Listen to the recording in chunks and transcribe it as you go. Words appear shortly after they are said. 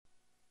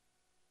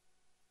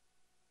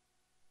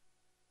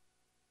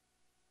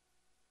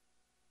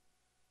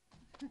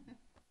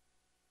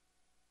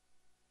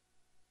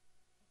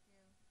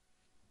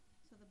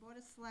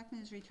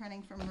Selectmen is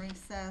returning from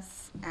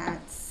recess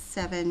at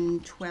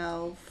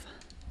 7:12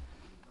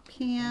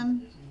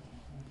 p.m.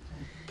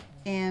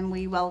 And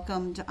we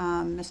welcomed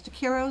Mr.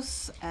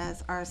 Kuros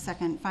as our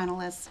second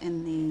finalist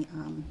in the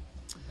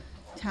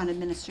town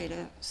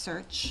administrator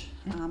search.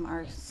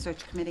 Our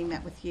search committee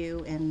met with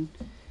you and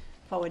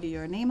forwarded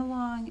your name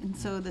along. And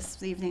so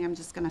this evening, I'm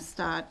just going to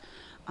start.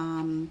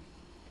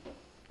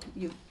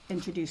 You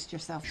introduced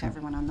yourself to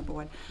everyone on the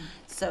board.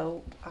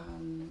 So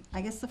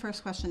I guess the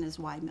first question is,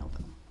 why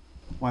Millville?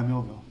 Why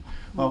Millville?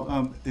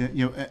 Well,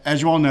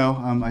 as you all know,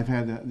 I've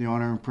had the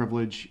honor and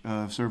privilege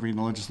of serving in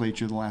the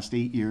legislature the last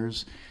 8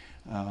 years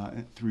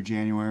through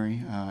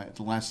January.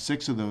 The last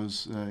 6 of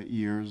those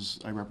years,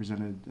 I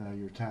represented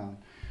your town.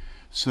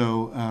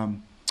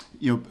 So,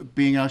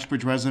 being an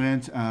Uxbridge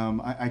resident,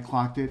 I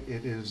clocked it.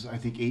 It is, I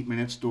think, 8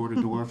 minutes door to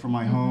door from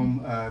my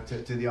home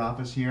to the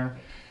office here.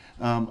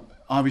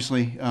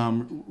 Obviously,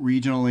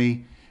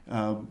 regionally,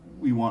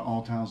 we want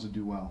all towns to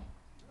do well.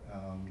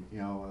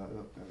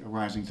 A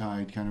rising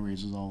tide kind of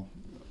raises all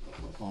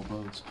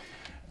boats.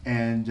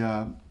 And,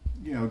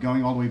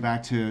 going all the way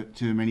back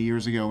to many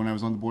years ago when I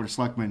was on the Board of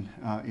Selectmen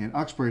in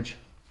Uxbridge,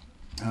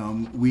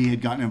 we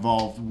had gotten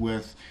involved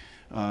with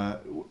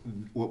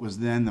what was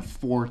then the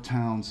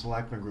 4-town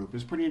selectmen group. It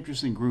was a pretty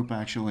interesting group,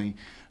 actually,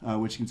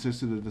 which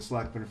consisted of the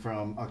selectmen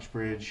from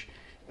Uxbridge,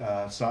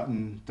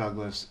 Sutton,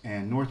 Douglas,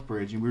 and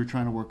Northbridge, and we were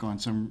trying to work on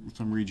some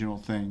regional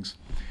things.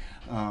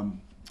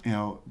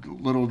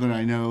 Little did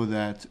I know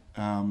that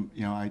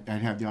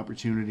I'd have the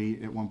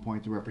opportunity at one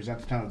point to represent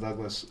the town of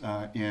Douglas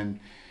in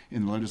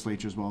the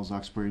legislature as well as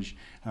Uxbridge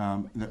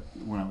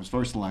when I was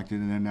first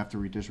elected, and then after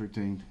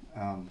redistricting,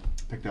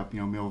 picked up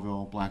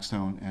Millville,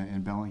 Blackstone,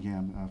 and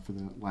Bellingham for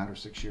the latter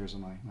 6 years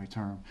of my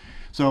term.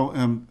 So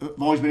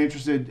I've always been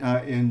interested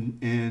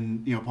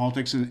in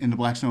politics in the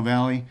Blackstone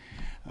Valley.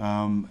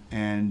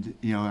 And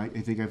I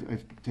think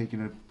I've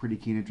taken a pretty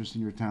keen interest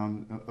in your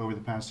town over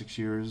the past 6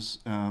 years.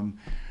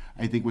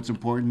 I think what's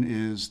important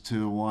is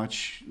to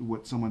watch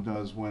what someone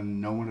does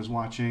when no one is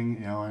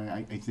watching.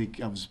 I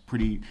think I was a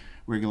pretty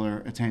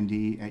regular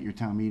attendee at your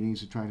town meetings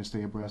to try to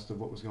stay abreast of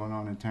what was going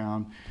on in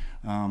town.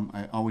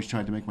 I always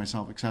tried to make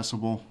myself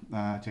accessible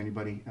to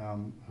anybody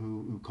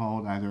who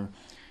called, either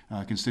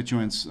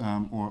constituents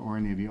or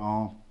any of you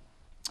all.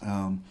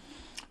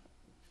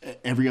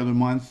 Every other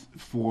month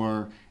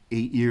for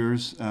 8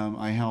 years,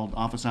 I held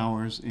office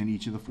hours in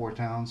each of the 4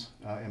 towns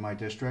in my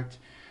district.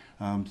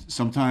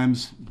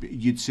 Sometimes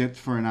you'd sit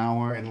for an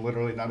hour and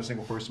literally not a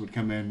single person would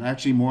come in.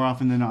 Actually, more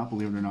often than not,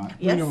 believe it or not.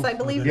 Yes, I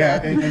believe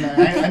that. that.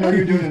 And I know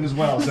you're doing it as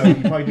well, so you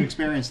probably do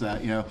experience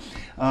that.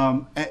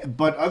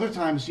 But other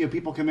times,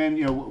 people come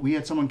in. We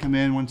had someone come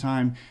in one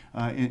time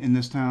in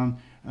this town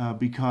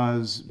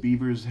because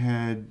beavers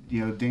had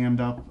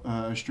dammed up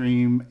a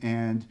stream,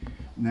 and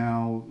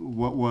now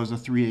what was a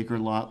 3-acre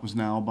lot was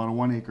now about a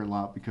 1-acre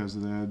lot because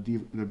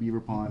the beaver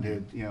pond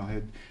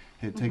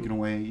had taken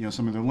away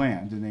some of their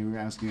land, and they were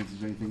asking if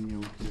there's anything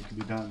that could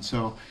be done.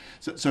 So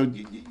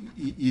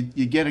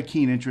you get a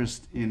keen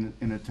interest in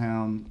a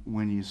town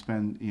when you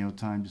spend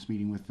time just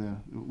meeting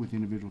with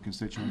individual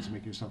constituents and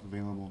making yourself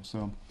available.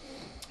 So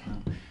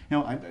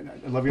I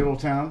love your little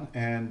town,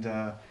 and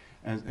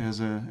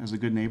as a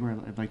good neighbor,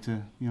 I'd like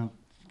to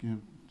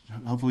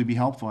hopefully be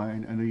helpful. I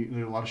know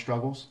there are a lot of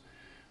struggles.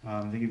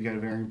 I think you've got a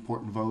very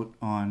important vote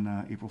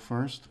on April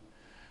 1st.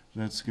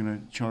 That's going to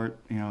chart,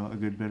 a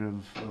good bit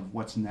of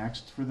what's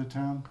next for the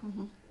town,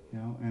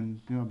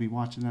 and I'll be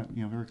watching that,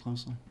 very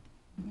closely.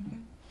 Okay.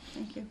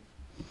 Thank you.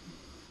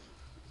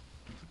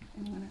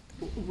 Anyone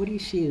else? What do you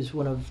see as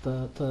one of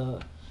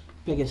the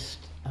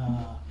biggest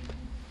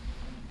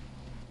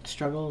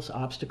struggles,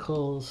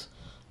 obstacles,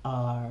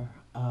 or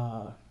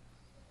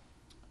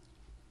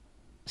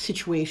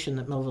situation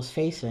that Millville's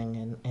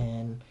facing,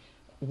 and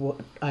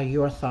what are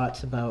your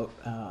thoughts about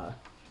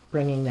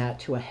bringing that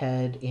to a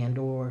head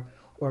or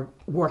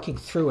working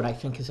through it, I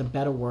think, is a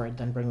better word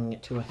than bringing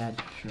it to a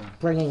head. Sure.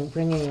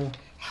 Bringing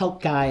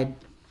help guide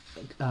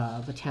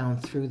the town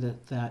through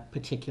that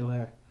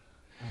particular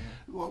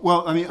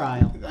Well, I mean,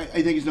 trial. I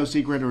think it's no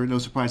secret or no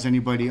surprise to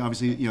anybody.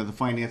 Obviously, the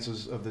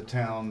finances of the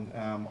town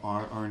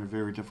are in a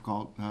very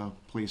difficult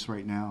place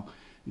right now.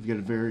 You've got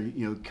a very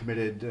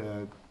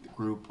committed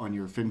group on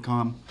your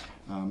FinCom.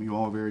 You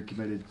all are very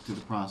committed to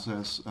the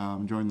process.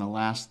 During the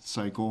last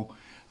cycle,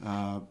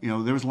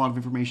 there was a lot of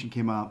information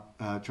came out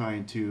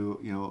trying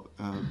to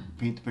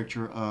paint the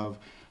picture of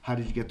how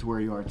did you get to where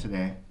you are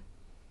today.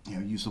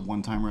 Use of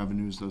one-time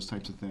revenues, those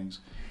types of things.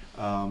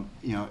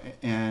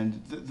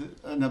 And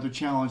another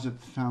challenge that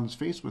the town is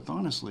faced with,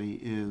 honestly,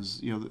 is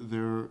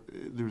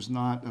there's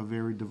not a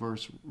very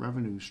diverse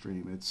revenue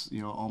stream. It's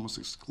almost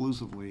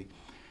exclusively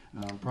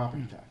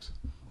property tax.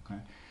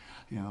 Okay,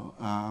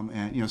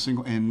 and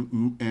single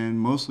and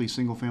mostly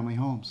single-family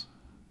homes.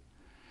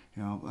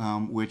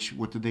 Which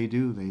what did they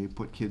do? They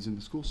put kids in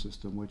the school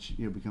system, which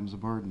becomes a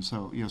burden.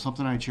 So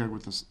something I shared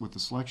with the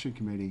selection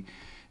committee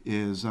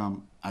is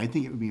I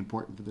think it would be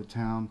important for the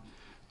town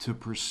to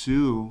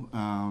pursue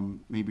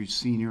maybe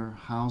senior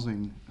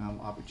housing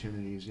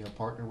opportunities.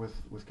 Partner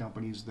with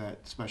companies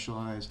that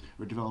specialize,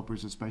 or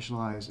developers that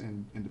specialize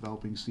in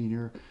developing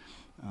senior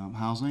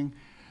housing,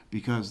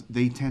 because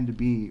they tend to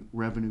be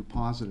revenue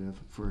positive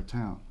for a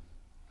town.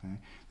 Okay?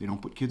 They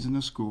don't put kids in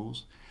the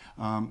schools.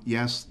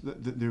 Yes,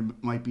 there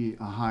might be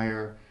a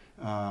higher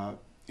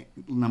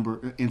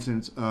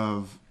incidence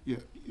of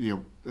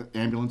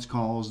ambulance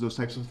calls, those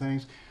types of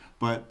things.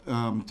 But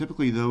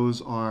typically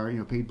those are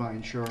paid by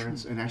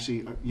insurance, and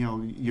actually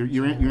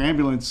your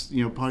ambulance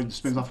probably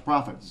spends off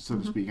profits, so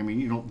to speak. I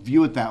mean, you don't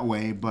view it that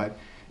way, but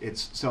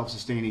it's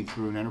self-sustaining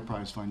through an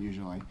enterprise fund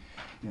usually.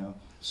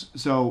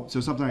 So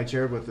something I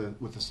shared with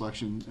the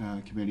selection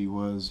committee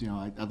was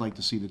I'd like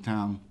to see the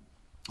town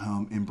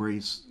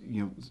embrace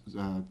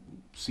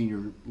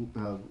senior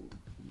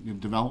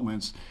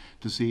developments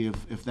to see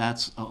if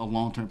that's a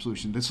long-term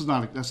solution. That's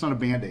not a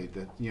Band-Aid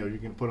that you're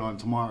going to put on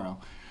tomorrow,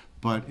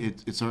 but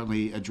it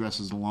certainly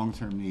addresses the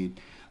long-term need.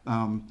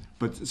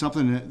 But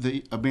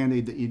something a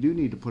Band-Aid that you do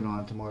need to put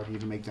on tomorrow to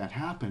even make that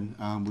happen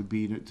would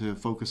be to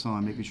focus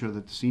on making sure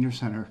that the senior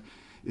center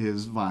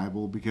is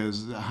viable,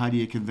 because how do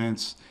you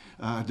convince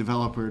a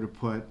developer to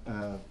put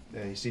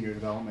a senior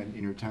development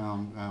in your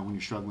town when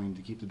you're struggling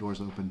to keep the doors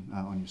open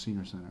on your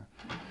senior center?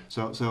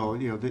 So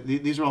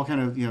these are all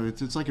kind of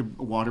it's like a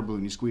water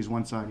balloon. You squeeze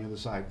one side, the other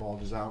side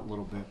bulges out a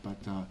little bit, but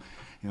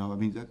I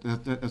mean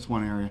that's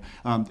one area.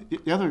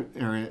 The other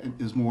area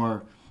is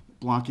more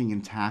blocking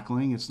and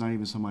tackling. It's not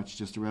even so much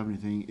just a revenue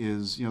thing.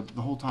 Is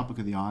the whole topic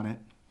of the audit.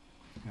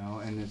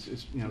 And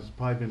it's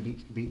probably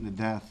been beaten to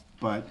death,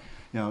 but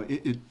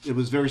it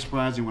was very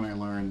surprising when I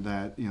learned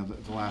that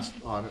the last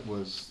audit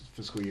was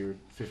fiscal year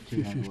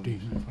 15, I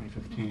believe,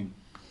 2015.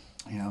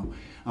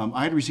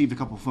 I had received a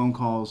couple of phone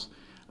calls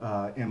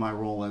in my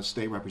role as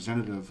state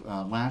representative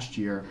last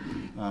year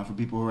from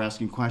people who were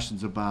asking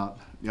questions about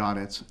the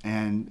audits,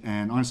 and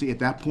honestly at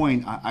that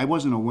point I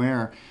wasn't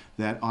aware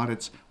that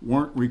audits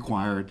weren't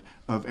required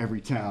of every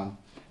town.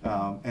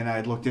 And I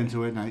had looked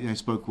into it, and I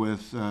spoke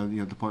with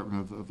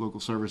Department of Local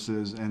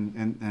Services,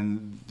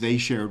 and they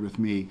shared with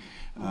me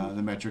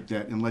the metric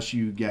that unless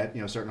you get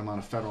a certain amount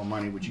of federal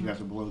money, which you have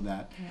to below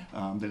that,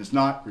 then it's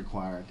not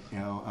required.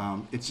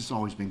 It's just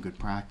always been good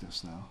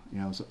practice,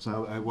 though.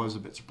 So I was a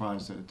bit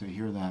surprised to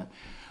hear that.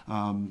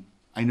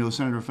 I know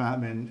Senator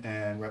Fatman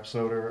and Rep.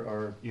 Soder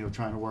are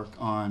trying to work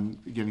on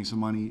getting some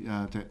money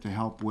to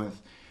help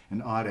with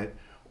an audit.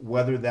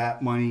 Whether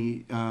that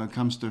money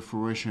comes to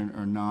fruition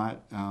or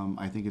not,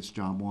 I think it's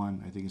job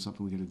one. I think it's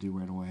something we got to do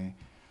right away.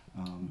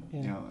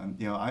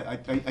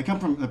 I come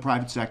from the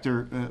private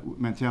sector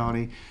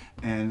mentality,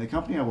 and the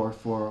company I work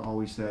for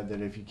always said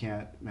that if you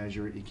can't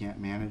measure it, you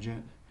can't manage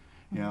it.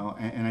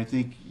 And I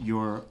think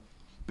your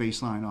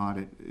baseline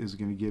audit is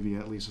going to give you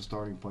at least a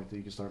starting point that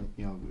you can start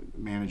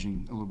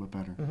managing a little bit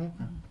better.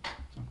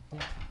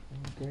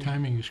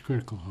 Timing is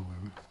critical,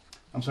 however.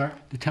 I'm sorry?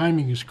 The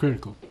timing is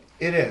critical.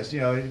 It is.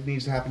 It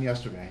needs to happen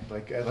yesterday,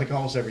 like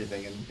almost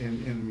everything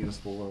in the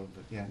municipal world.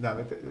 But yeah,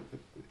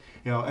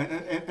 no,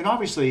 and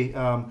obviously,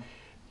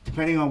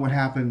 depending on what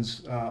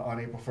happens on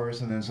April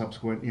 1st and then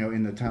subsequent,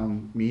 in the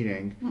town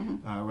meeting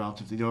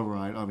relative to the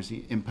override,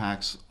 obviously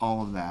impacts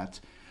all of that.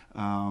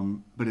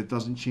 But it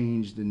doesn't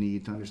change the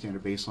need to understand a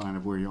baseline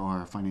of where you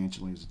are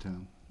financially as a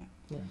town.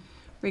 Yeah.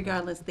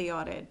 Regardless, the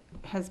audit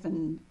has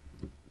been,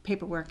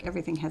 paperwork,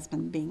 everything has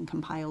been being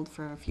compiled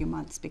for a few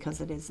months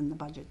because it is in the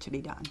budget to be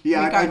done.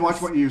 Yeah, I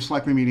watched what your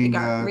selectmen meeting.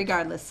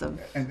 Regardless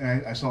of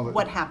and I saw that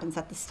what happens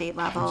at the state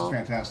level. Which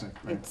is fantastic.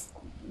 Right?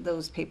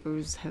 Those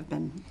papers have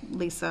been,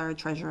 Lisa, our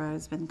treasurer,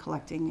 has been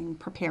collecting and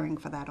preparing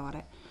for that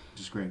audit.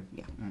 Which is great.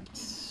 Yeah. Right.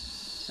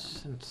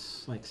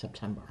 Since like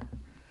September,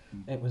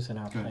 it was in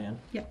our Good. plan.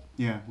 Yep.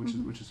 Yeah, which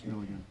is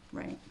really good.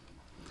 Right.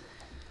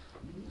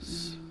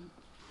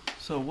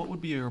 So what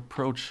would be your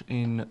approach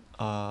in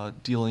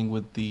dealing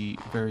with the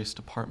various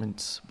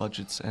departments'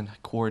 budgets and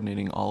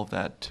coordinating all of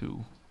that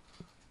to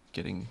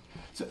getting...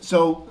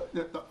 So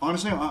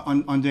honestly,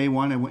 on day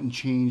one, I wouldn't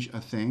change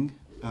a thing.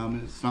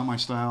 It's not my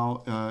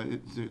style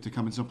to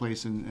come in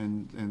someplace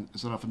and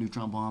set off a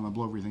neutron bomb and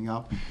blow everything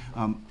up.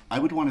 I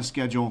would want to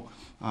schedule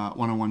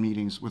one-on-one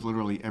meetings with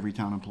literally every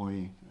town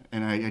employee,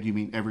 and I do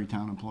mean every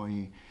town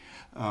employee,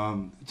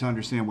 to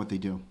understand what they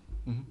do.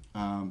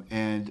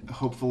 And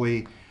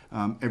hopefully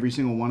every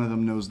single one of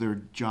them knows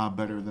their job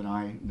better than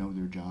I know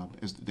their job,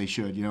 as they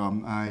should.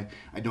 I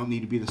don't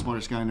need to be the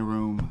smartest guy in the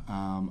room.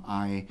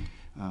 I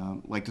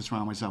like to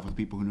surround myself with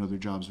people who know their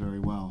jobs very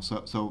well.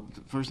 So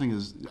the first thing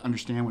is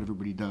understand what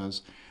everybody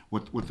does,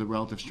 what the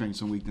relative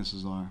strengths and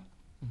weaknesses are.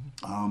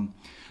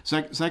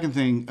 Second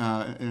thing,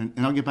 and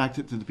I'll get back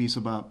to the piece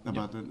about the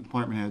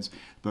department heads,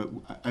 but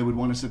I would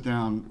want to sit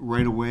down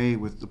right away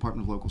with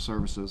Department of Local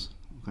Services.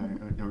 Okay,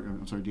 or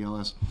I'm sorry,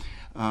 DLS,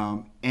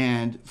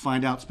 and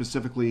find out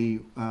specifically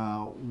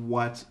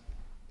what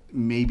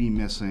may be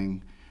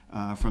missing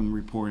from the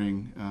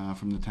reporting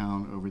from the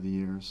town over the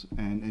years.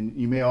 And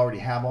you may already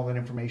have all that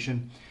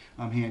information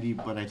handy,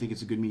 but I think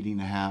it's a good meeting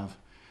to have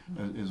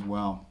as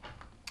well.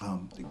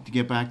 To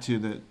get back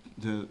to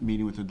to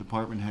meeting with the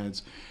department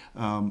heads.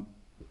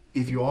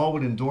 If you all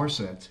would endorse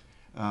it,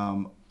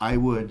 I've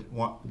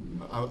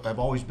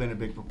always been a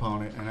big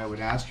proponent, and I would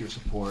ask your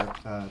support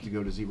to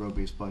go to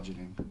zero-based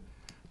budgeting,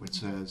 which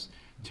says,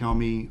 tell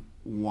me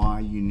why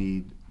you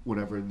need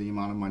whatever the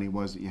amount of money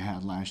was that you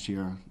had last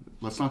year.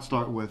 Let's not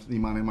start with the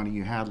amount of money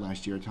you had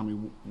last year. Tell me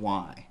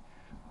why.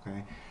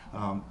 Okay.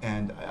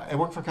 And I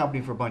worked for a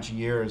company for a bunch of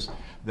years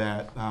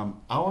that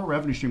our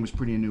revenue stream was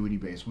pretty annuity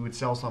based. We would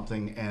sell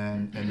something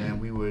and then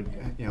we would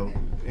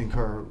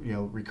incur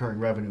recurring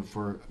revenue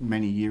for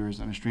many years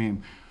on a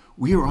stream.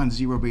 We were on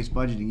zero-based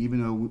budgeting,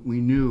 even though we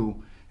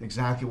knew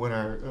exactly what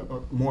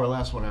or more or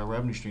less what our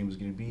revenue stream was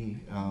going to be,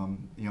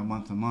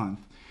 month to month.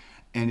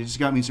 And it just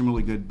got me some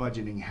really good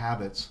budgeting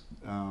habits,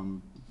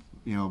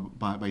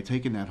 by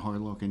taking that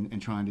hard look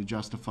and trying to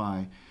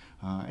justify.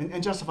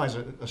 And justify is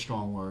a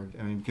strong word.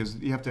 I mean, because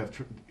you have to have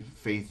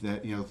faith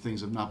that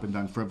things have not been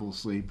done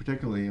frivolously.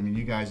 Particularly, I mean,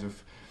 you guys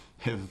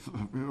have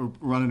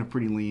running a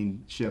pretty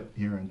lean ship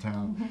here in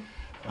town.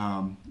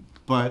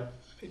 But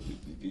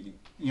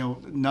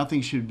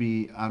nothing should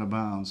be out of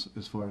bounds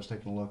as far as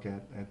taking a look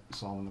at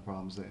solving the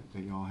problems that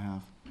you all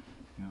have.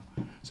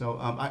 So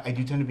I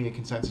do tend to be a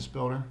consensus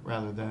builder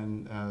rather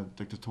than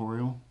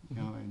dictatorial,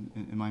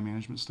 in my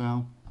management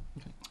style.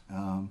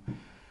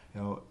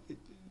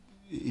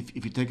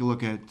 If you take a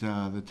look at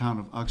the town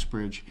of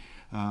Uxbridge,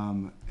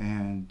 and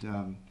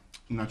I'm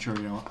not sure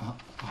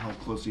how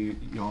closely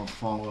you all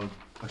followed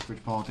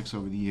Uxbridge politics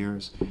over the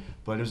years,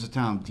 but it was a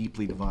town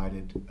deeply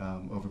divided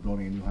over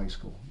building a new high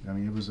school. I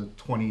mean, it was a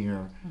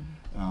 20-year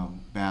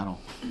battle,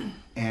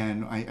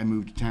 and I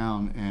moved to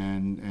town,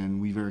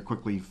 and we very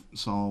quickly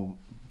saw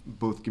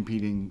both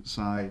competing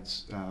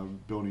sides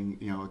building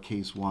a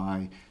case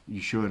why you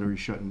should or you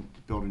shouldn't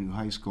build a new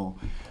high school.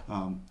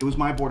 It was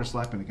my board of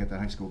selectmen to get that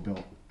high school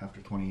built after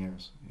 20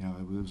 years.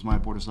 It was my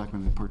board of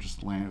selectmen that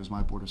purchased the land. It was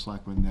my board of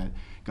selectmen that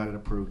got it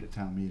approved at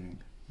town meeting.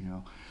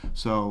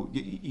 So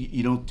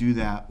you don't do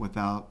that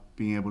without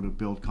being able to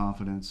build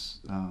confidence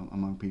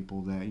among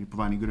people that you're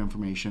providing good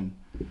information,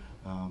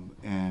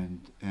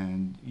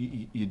 and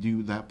you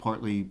do that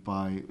partly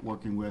by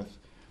working with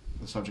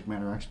the subject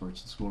matter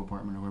experts, the school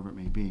department, or whoever it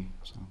may be.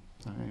 So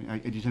I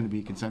do tend to be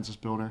a consensus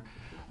builder,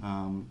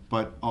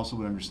 but also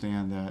would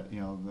understand that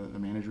the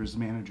manager is the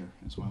manager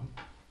as well.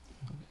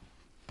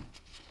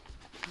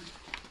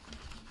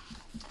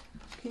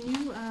 Can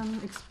you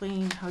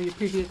explain how your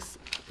previous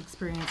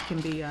experience can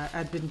be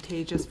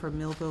advantageous for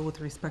Millville with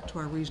respect to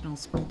our regional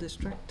school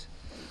district?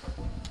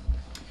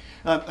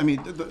 I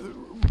mean, the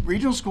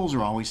regional schools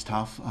are always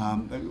tough.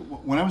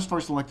 When I was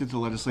first elected to the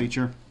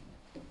legislature,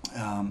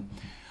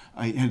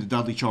 I had the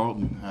Dudley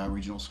Charlton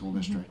Regional School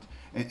District,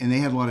 and they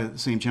had a lot of the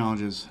same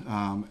challenges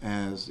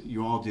as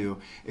you all do,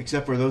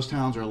 except for those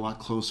towns are a lot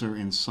closer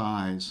in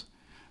size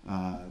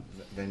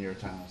than your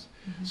towns.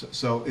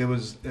 So it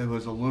was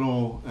a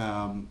little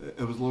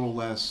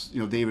less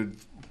David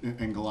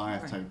and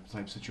Goliath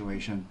type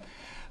situation.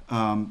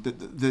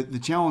 The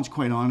challenge,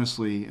 quite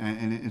honestly,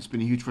 and it's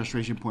been a huge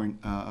frustration point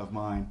of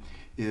mine,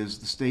 is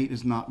the state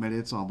has not met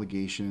its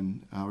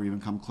obligation or even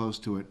come close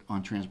to it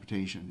on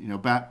transportation.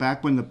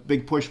 Back when the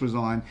big push was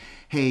on,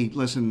 hey,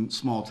 listen,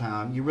 small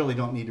town, you really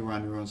don't need to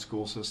run your own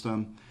school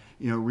system.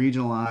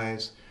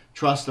 Regionalize,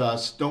 trust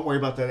us, don't worry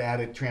about that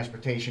added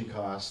transportation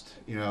cost.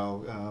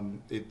 We'll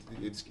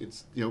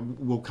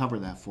cover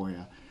that for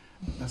you.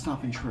 That's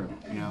not been true.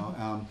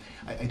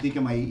 I think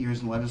in my 8 years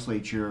in the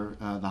legislature,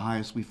 the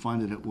highest we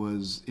funded it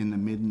was in the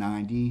mid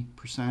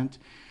 90%,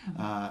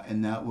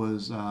 and that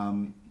was,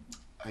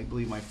 I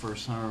believe, my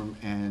first term.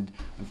 And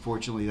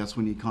unfortunately, that's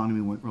when the economy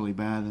went really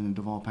bad, and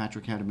Deval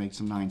Patrick had to make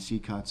some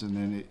 9C cuts, and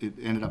then it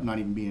ended up not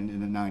even being in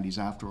the 90s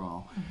after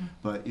all.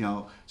 But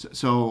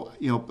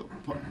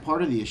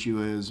part of the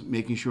issue is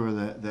making sure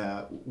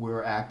that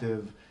we're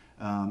active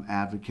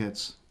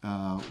advocates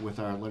with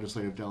our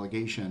legislative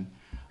delegation.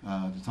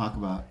 To talk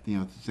about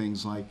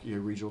things like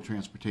regional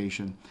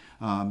transportation,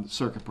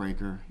 circuit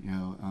breaker.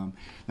 Now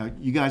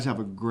you guys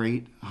have a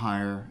great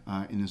hire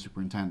in the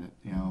superintendent.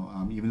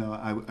 Even though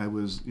I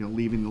was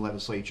leaving the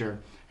legislature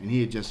and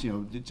he had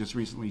just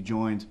recently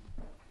joined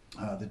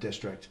the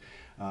district,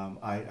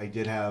 I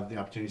did have the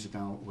opportunity to sit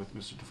down with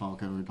Mr.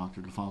 DeFalco or Dr.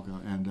 DeFalco,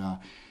 and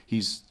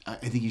I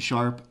think he's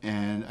sharp,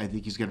 and I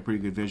think he's got a pretty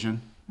good vision.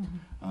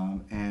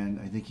 And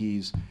I think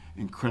he's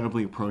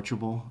incredibly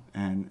approachable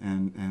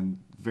and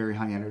very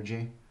high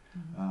energy.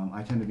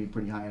 I tend to be a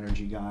pretty high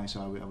energy guy,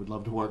 so I would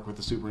love to work with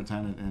the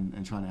superintendent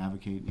and try to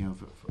advocate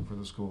for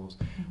the schools.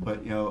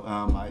 But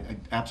I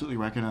absolutely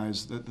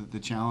recognize the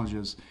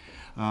challenges.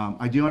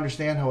 I do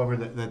understand, however,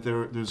 that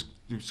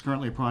there's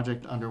currently a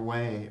project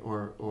underway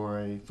or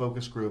a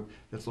focus group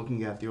that's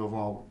looking at the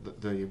overall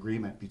the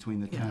agreement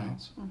between the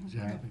towns.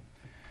 Right?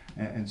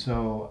 And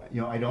so,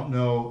 I don't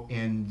know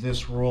in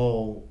this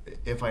role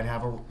if I'd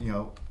have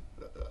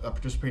a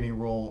participating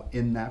role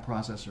in that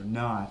process or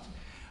not.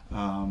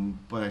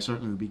 But I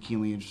certainly would be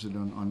keenly interested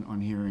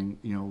on hearing,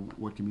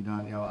 what can be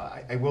done.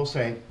 I will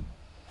say,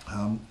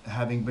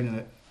 having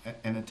been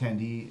an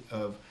attendee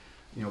of,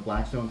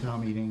 Blackstone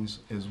town meetings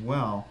as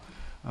well,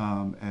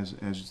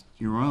 as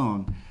your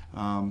own,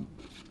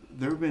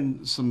 there have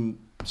been some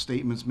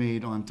statements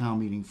made on town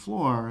meeting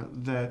floor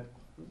that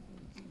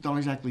don't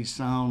exactly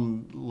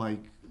sound like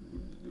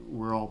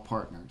we're all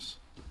partners,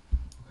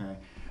 okay?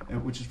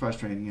 Which is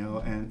frustrating, you know,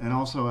 and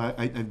also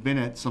I've been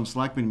at some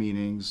selectmen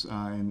meetings,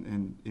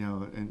 and you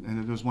know,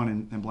 and there was one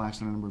in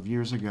Blackstone a number of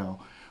years ago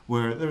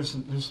where there's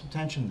some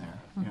tension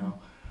there, you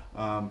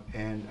know,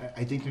 and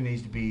I think there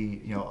needs to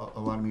be, you know, a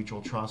lot of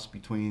mutual trust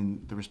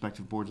between the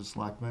respective boards of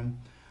selectmen,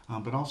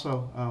 but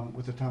also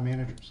with the town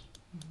managers.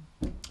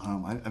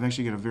 I've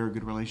actually got a very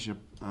good relationship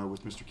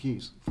with Mr.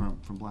 Keyes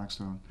from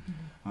Blackstone.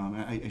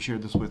 I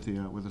shared this with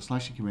the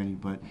selection committee,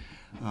 but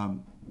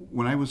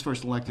when I was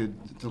first elected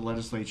to the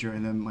legislature,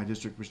 and then my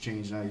district was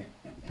changed, and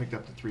I picked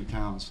up the 3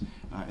 towns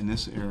in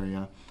this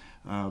area.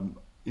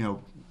 You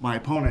know, my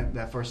opponent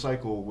that first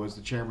cycle was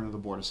the chairman of the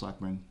Board of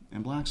Selectmen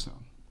in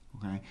Blackstone.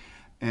 Okay.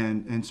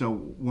 And so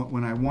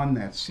when I won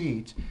that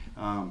seat,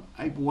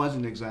 I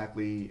wasn't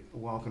exactly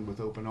welcomed with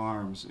open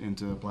arms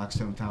into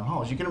Blackstone Town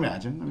Hall, as you can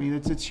imagine. I mean,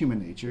 it's human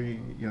nature.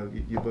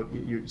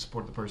 You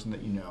support the person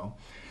that you know.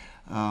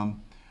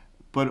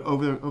 But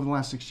over the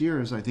last 6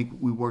 years, I think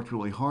we worked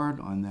really hard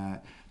on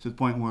that to the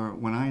point where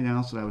when I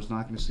announced that I was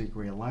not going to seek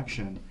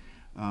re-election,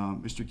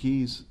 Mr.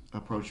 Keyes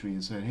approached me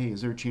and said, "Hey,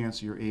 is there a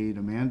chance your aide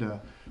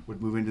Amanda would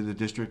move into the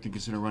district and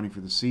consider running for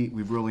the seat?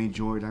 We've really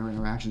enjoyed our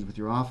interactions with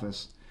your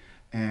office,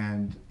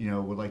 and you know,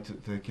 would like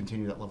to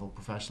continue that level of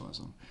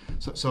professionalism."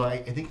 So I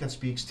think that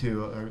speaks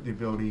to the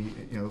ability,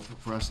 you know,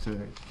 for us to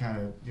kind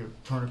of, you know,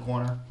 turn a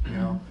corner, you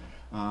know.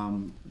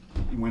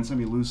 Win some,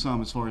 you lose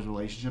some as far as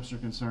relationships are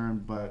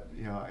concerned, but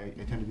you know, I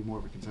tend to be more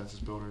of a consensus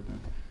builder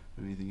than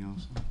anything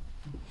else.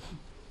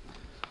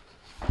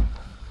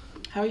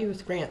 How are you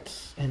with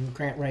grants and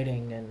grant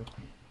writing and?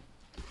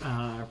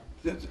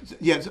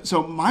 Yeah,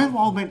 so my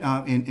involvement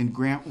in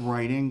grant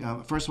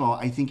writing, first of all,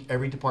 I think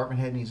every department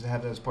head needs to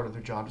have that as part of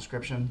their job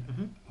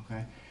description.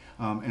 Okay,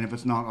 and if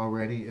it's not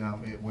already,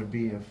 it would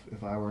be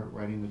if I were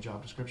writing the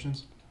job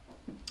descriptions.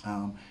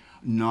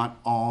 Not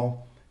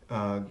all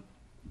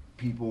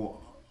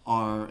people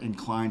are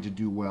inclined to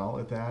do well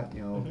at that.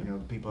 You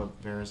know, people have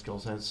various skill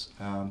sets.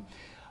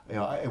 You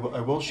know, I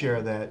will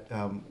share that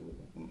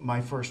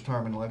my first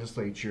term in the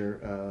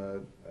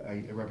legislature,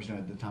 I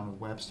represented the town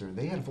of Webster.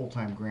 They had a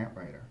full-time grant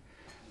writer,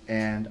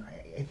 and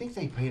I think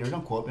they paid her.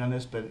 Don't quote me on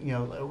this, but you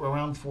know,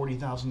 around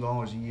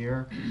 $40,000 a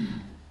year,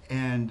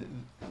 and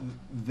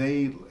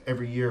they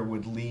every year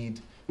would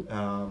lead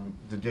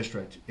the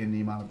district in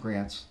the amount of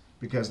grants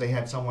because they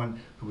had someone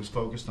who was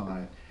focused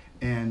on it.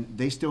 And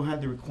they still had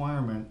the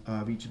requirement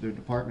of each of their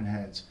department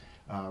heads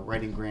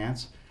writing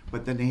grants,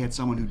 but then they had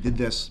someone who did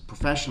this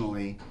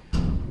professionally,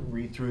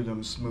 read through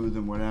them, smooth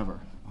them,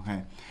 whatever.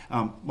 Okay.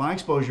 My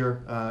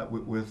exposure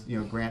with you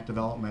know, grant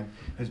development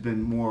has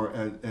been more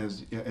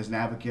as an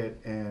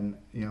advocate and,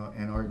 you know,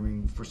 and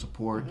arguing for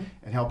support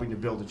and helping to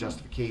build a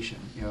justification.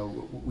 You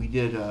know, we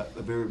did a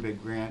very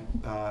big grant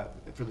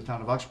for the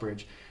town of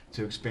Uxbridge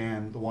to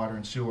expand the water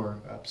and sewer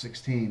up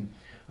 16,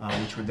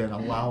 which would then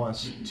allow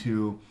us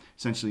to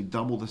essentially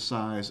double the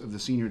size of the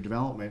senior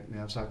development.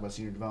 I was talking about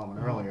senior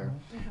development earlier.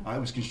 It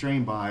was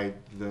constrained by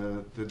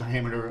the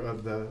diameter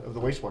of the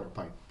wastewater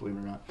pipe, believe it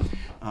or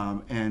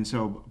not. And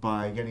so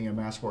by getting a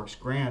MassWorks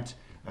grant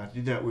to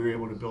do that, we were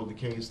able to build the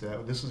case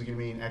that this is going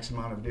to mean X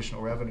amount of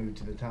additional revenue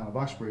to the town of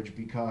Uxbridge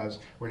because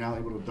we're now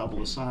able to double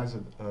the size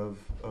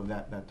of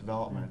that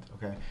development.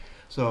 Okay.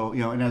 So, you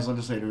know, and as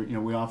legislator, you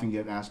know, we often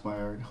get asked by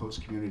our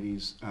host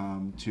communities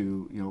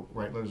to, you know,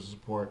 write letters of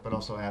support, but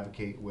also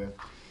advocate with,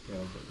 you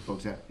know, the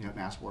folks at, you know,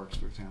 MassWorks,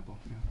 for example.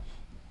 Yeah.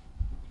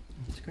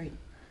 That's great.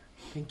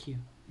 Thank you.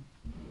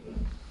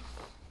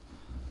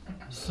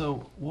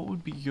 So, what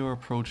would be your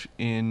approach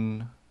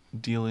in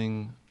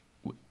dealing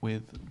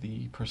with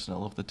the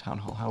personnel of the town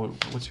hall?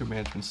 What's your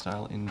management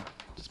style in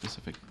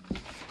specific?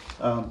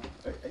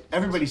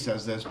 Everybody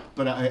says this,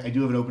 but I do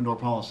have an open door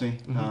policy,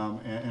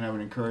 and I would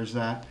encourage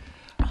that.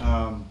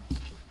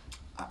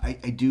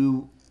 I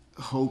do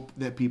hope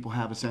that people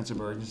have a sense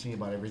of urgency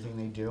about everything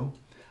they do.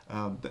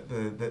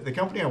 The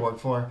company I work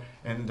for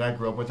and that I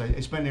grew up with, I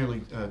spent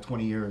nearly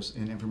 20 years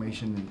in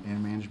information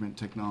and management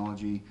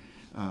technology,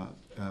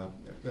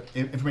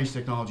 information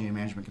technology and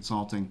management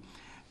consulting.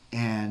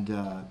 And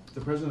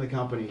the president of the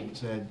company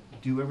said,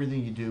 do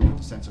everything you do with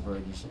a sense of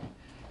urgency.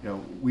 You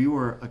know, we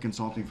were a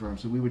consulting firm,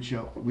 so we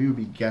would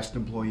be guest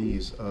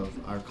employees of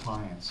our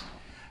clients.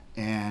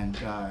 And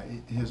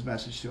his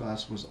message to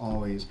us was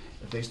always,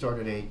 if they start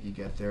at 8, you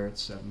get there at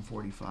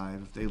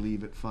 7:45. If they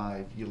leave at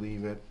 5, you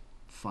leave at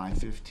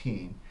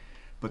 5:15.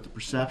 But the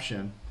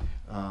perception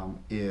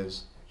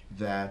is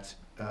that,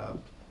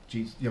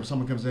 geez, you know,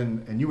 someone comes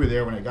in and you were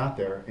there when I got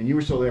there, and you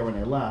were still there when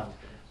I left.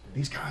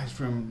 These guys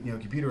from, you know,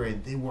 computer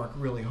aid, they work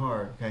really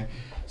hard. Okay,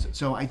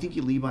 so I think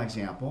you lead by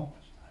example.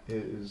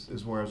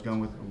 Is where I was going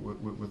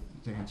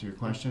with to answer your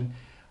question.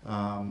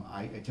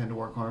 I tend to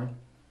work hard.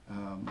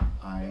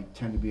 I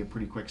tend to be a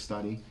pretty quick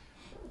study,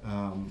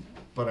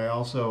 but I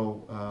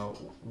also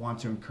want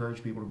to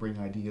encourage people to bring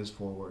ideas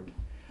forward.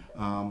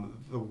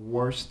 The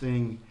worst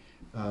thing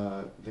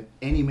that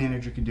any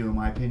manager can do, in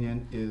my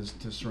opinion, is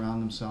to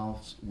surround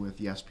themselves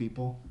with yes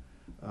people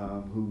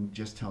who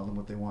just tell them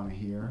what they want to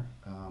hear.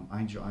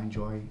 I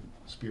enjoy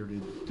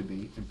spirited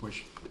debate and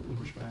push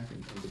back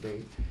and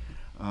debate.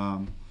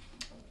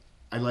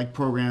 I like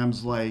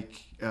programs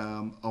like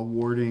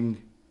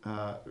awarding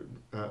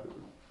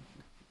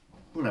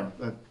whatever,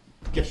 a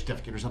gift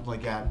certificate or something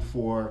like that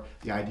for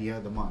the idea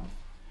of the month,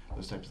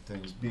 those types of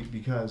things.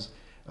 Because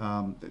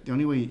the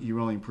only way you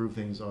really improve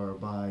things are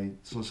by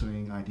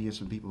soliciting ideas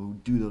from people who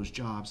do those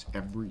jobs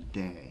every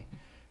day.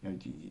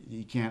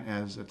 You can't,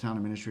 as a town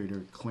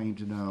administrator, claim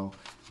to know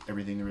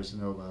everything there is to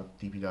know about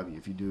DPW.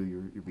 If you do,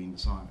 you're being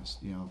dishonest.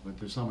 But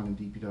there's someone in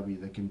DPW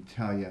that can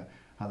tell you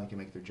how they can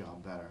make their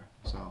job better.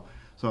 So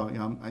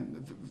I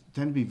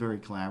tend to be very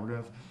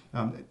collaborative.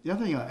 The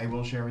other thing I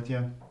will share with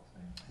you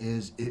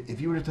is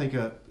if you were to take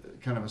a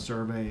kind of a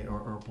survey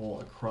or a poll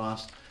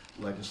across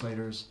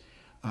legislators,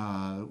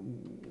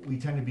 we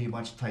tend to be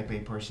much type A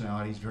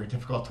personalities, very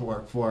difficult to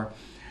work for,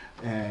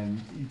 and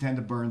you tend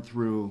to burn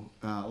through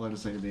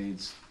legislative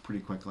aides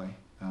pretty quickly.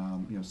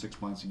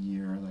 6 months, a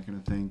year, that kind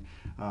of thing.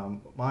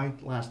 My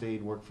last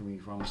aide worked for me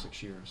for almost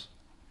 6 years.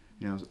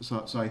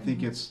 So I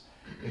think it's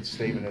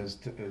statement as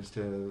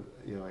to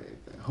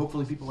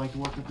hopefully people like to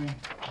work with me,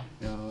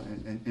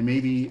 and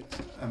maybe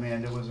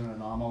Amanda was an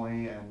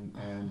anomaly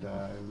and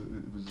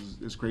it was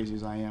as crazy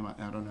as I am.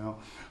 I don't know,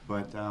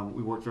 but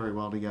we worked very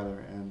well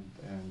together,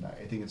 and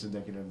I think it's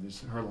indicative of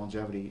this, her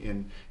longevity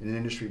in an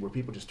industry where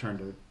people just turn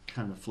to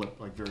kind of flip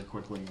like very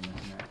quickly in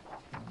that.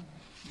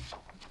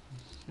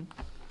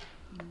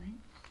 All right.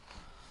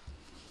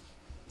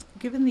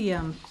 Given the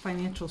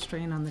financial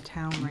strain on the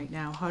town right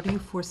now, how do you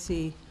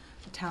foresee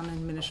the town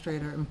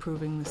administrator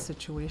improving the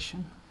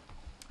situation?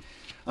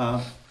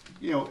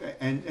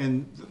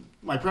 And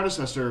my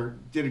predecessor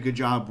did a good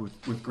job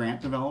with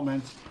grant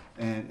development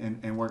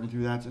and working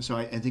through that. So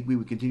I think we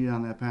would continue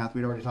down that path.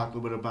 We'd already talked a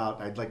little bit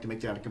about, I'd like to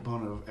make that a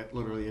component of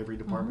literally every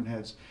department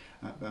head's,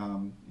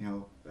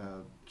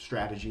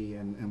 strategy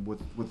and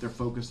what they're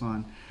focused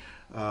on.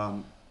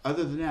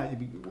 Other than that,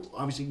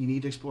 obviously you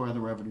need to explore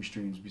other revenue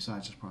streams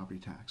besides just property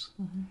tax.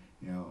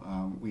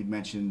 We'd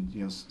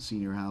mentioned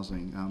senior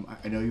housing.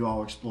 I know you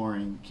all are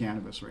exploring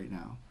cannabis right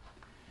now.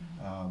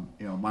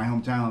 My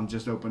hometown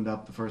just opened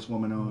up the first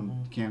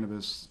woman-owned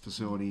cannabis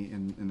facility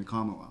in the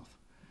Commonwealth.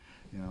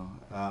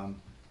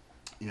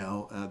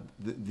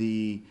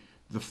 The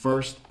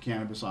first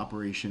cannabis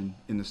operation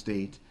in the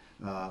state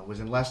was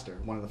in Leicester,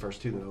 one of the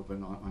first two that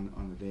opened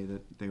on the day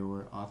that they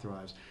were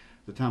authorized.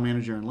 The town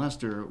manager in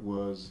Leicester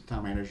was the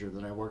town manager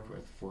that I worked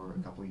with for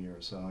a couple of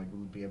years, so I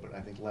would be able to, I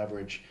think,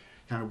 leverage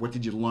kind of what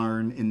did you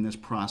learn in this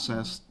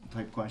process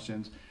type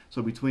questions.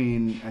 So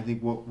between, I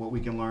think, what we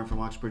can learn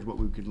from Uxbridge, what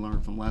we could learn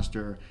from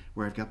Leicester,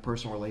 where I've got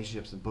personal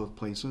relationships in both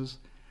places,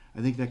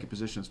 I think that could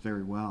position us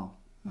very well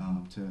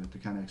to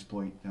kind of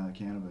exploit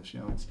cannabis.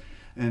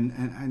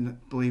 And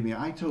believe me,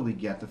 I totally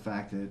get the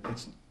fact that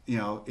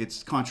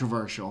it's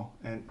controversial,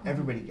 and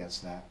everybody gets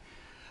that.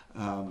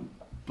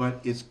 But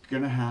it's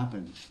going to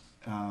happen,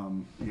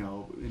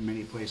 in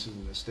many places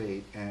in the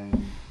state.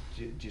 And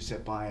do you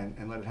sit by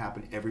and let it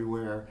happen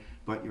everywhere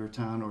but your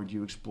town, or do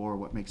you explore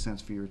what makes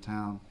sense for your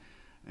town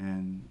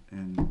and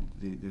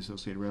the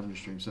associated revenue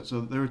stream?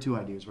 So there are two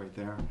ideas right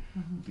there.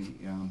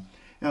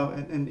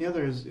 And the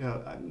other is,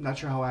 I'm not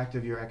sure how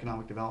active your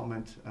economic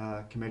development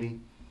committee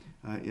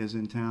is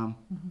in town,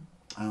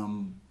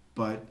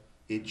 but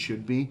it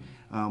should be.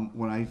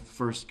 When I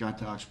first got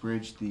to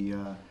Uxbridge, the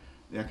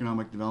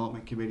Economic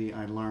Development Committee,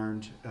 I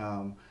learned,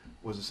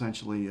 was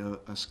essentially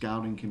a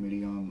scouting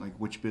committee on like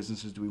which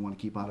businesses do we want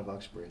to keep out of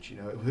Uxbridge.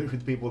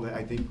 With people that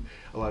I think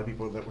a lot of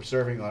people that were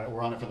serving on it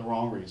were on it for the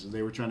wrong reasons.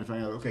 They were trying to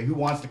find out, okay, who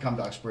wants to come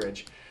to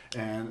Uxbridge,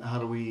 and how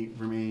do we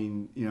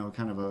remain,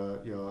 kind of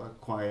a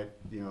quiet,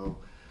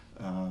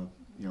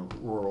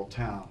 rural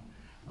town.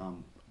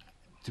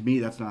 To me,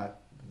 that's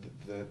not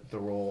the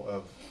role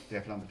of the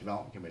Economic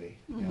Development Committee.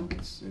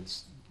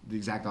 It's the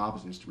exact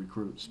opposite, is to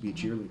recruit, to be a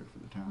cheerleader for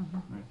the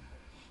town. Right?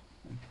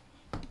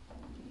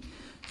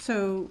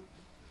 So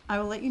I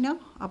will let you know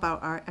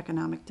about our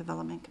Economic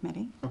Development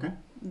Committee. Okay.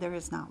 There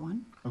is not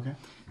one. Okay.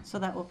 So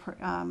that will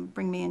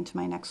bring me into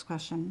my next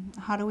question.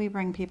 How do we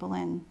bring people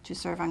in to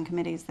serve on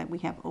committees that we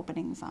have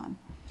openings on?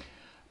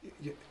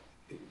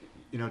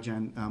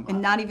 Jen.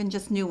 And not even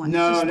just new ones,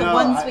 No, just the no,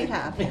 ones we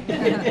have.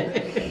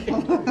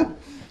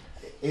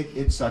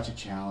 It's such a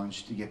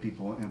challenge to get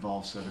people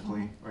involved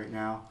civically right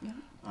now. Yeah.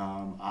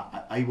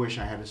 I wish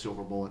I had a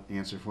silver bullet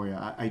answer for you.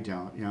 I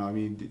don't.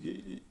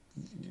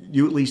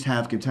 You at least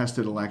have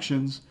contested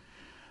elections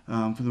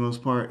for the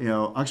most part.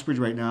 Uxbridge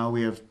right now,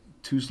 we have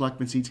 2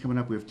 selectmen seats coming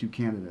up. We have 2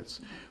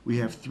 candidates. We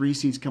have 3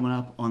 seats coming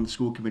up on the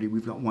school committee.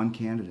 We've got 1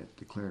 candidate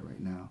declared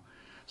right now.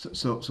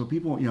 So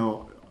people,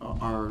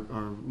 are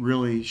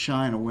really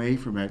shying away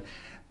from it.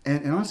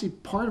 And honestly,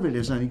 part of it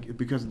is, I think,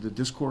 because of the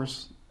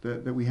discourse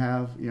that we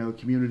have,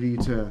 community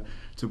to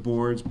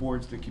boards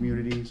to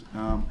communities.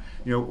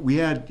 We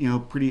had,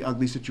 pretty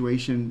ugly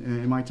situation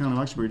in my town of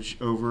Uxbridge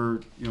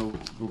over,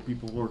 what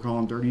people were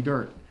calling dirty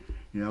dirt.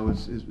 You know, it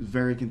was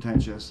very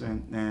contentious,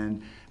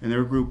 and there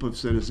were a group of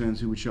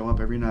citizens who would show up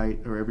every night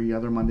or every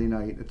other Monday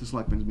night at the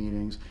selectmen's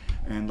meetings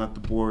and let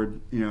the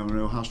board,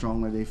 know how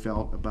strongly they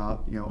felt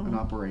about, an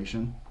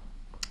operation.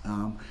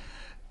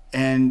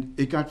 And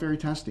it got very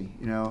testy,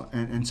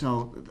 and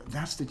so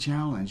that's the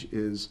challenge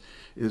is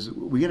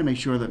we got to make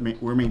sure that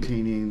we're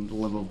maintaining the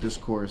level of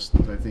discourse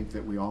that I think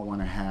that we all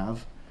want to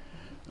have,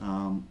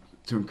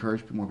 to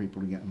encourage more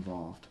people to get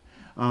involved.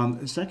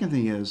 The second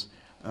thing is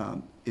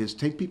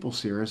take people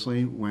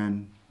seriously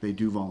when they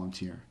do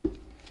volunteer,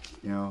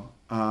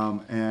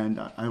 and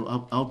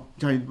I'll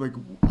tell you like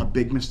a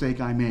big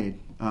mistake I made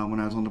when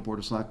I was on the Board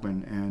of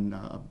Selectmen,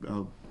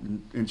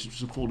 and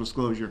just a full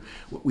disclosure,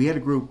 we had a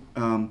group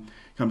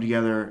come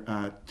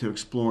together to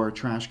explore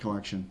trash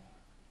collection,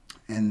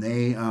 and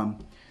they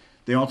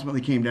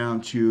ultimately came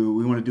down to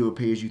we want to do a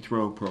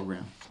pay-as-you-throw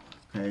program,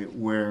 okay,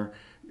 where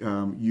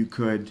you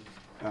could.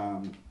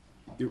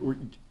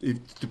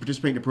 To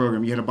participate in the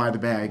program, you had to buy the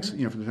bags, for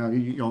the town.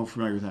 You're all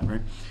familiar with that,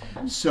 right?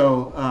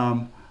 So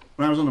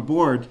when I was on the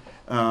board,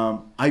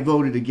 I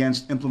voted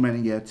against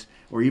implementing it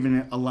or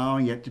even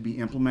allowing it to be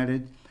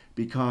implemented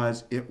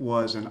because it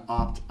was an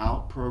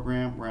opt-out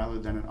program rather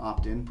than an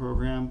opt-in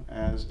program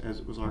as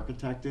it was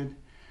architected.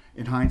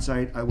 In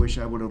hindsight, I wish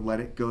I would have let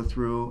it go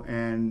through,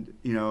 and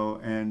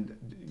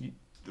the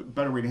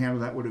better way to handle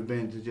that would have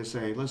been to just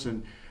say,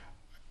 listen,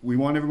 we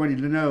want everybody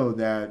to know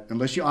that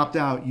unless you opt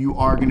out, you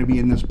are going to be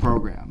in this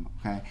program.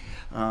 Okay,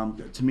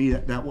 to me,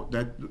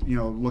 that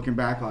looking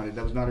back on it,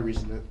 that was not a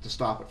reason to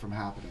stop it from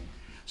happening.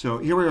 So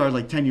here we are,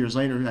 like 10 years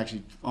later,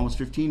 actually almost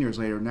 15 years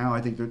later. Now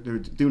I think they're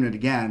doing it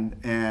again,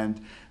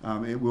 and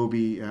it will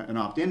be an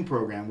opt-in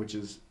program, which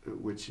is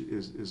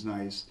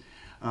nice.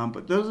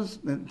 But those are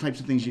the types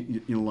of things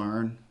you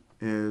learn.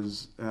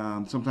 Is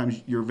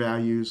sometimes your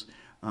values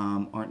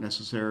aren't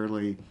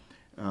necessarily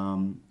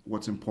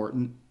what's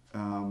important.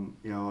 And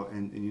you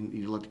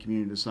need to let the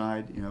community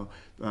decide.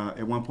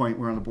 At one point,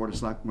 when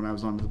I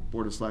was on the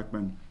Board of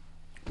Selectmen,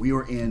 we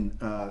were in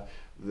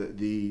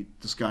the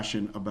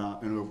discussion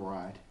about an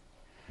override,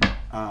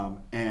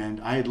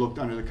 and I had looked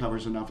under the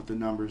covers enough at the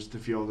numbers to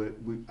feel that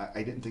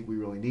I didn't think we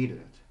really needed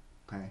it.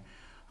 Okay,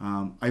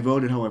 I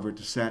voted, however,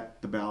 to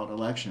set the ballot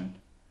election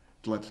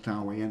to let the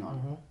town weigh in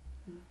on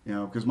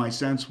it. Because my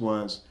sense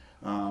was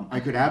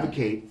I could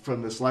advocate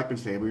from the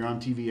selectmen's table. You're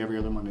on TV every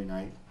other Monday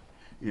night.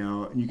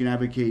 And you can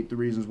advocate the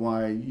reasons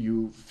why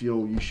you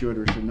feel you should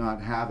or should not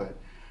have it,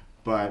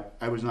 but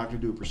I was not going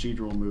to do a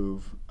procedural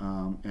move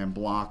and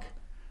block,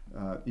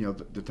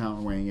 the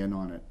town weighing in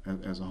on it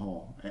as a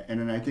whole. And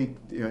then I think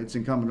it's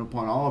incumbent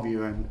upon all of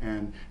you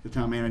and the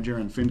town manager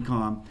and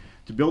FinCom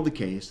to build the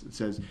case that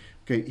says,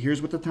 okay,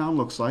 here's what the town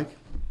looks like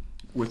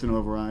with an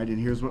override, and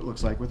here's what it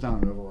looks like without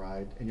an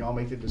override, and you all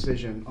make the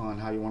decision on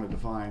how you want to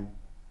define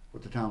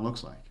what the town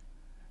looks like,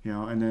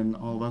 and then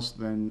all of us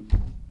then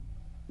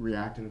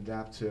react and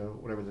adapt to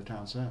whatever the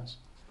town says.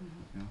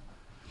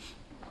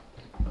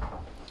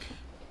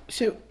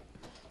 So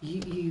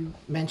you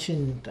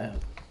mentioned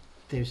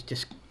there's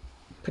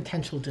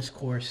potential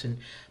discourse,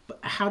 but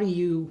how do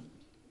you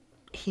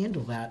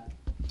handle that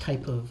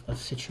type of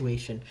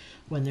situation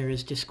when there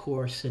is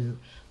discourse, and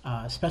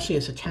especially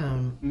as a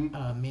town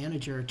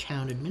manager,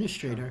 town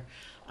administrator,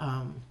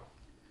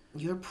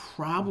 you're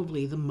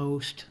probably the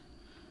most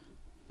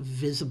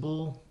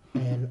visible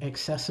and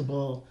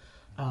accessible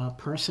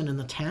person in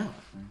the town.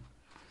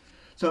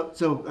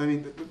 So I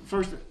mean,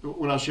 first,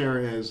 what I'll share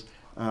is,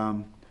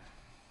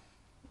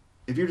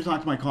 if you were to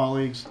talk to my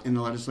colleagues in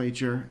the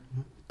legislature,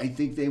 I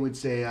think they would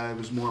say I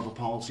was more of a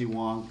policy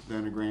wonk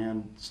than a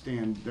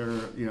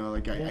grandstander.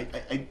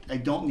 I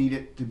don't need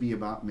it to be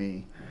about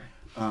me.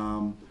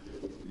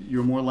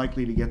 You're more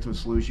likely to get to a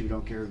solution if you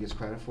don't care who gets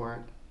credit for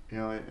it.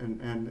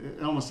 And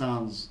it almost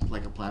sounds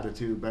like a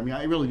platitude, but I mean,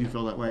 I really do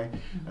feel that way.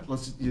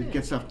 Let's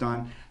get stuff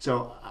done.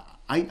 So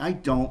I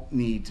don't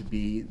need to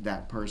be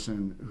that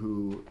person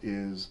who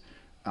is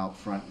out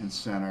front and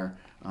center.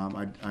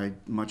 I'd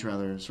much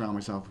rather surround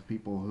myself with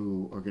people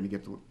who are going to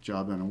get the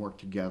job done and work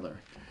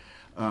together.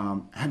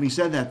 Having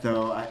said that,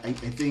 though, I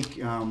think,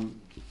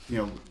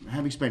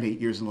 having spent 8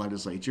 years in the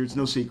legislature, it's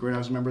no secret I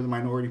was a member of the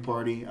minority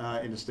party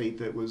in a state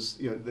that was,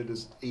 that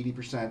is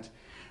 80%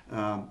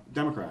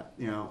 Democrat,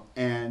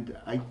 and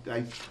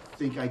I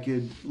think I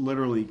could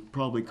literally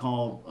probably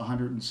call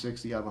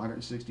 160 out of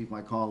 160 of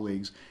my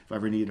colleagues if I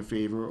ever needed a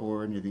favor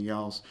or anything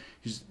else,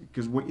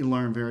 because what you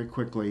learn very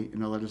quickly in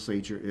the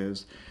legislature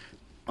is,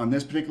 on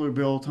this particular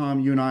bill,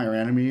 Tom, you and I are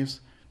enemies.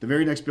 The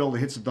very next bill that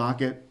hits the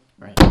docket,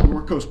 Right.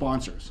 we're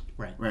co-sponsors.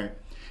 Right.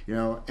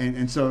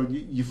 And so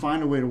you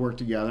find a way to work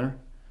together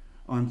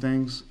on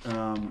things,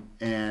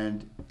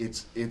 and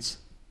it's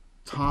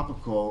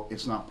topical,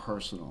 it's not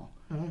personal.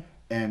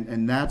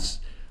 And that's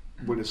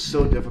what is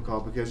so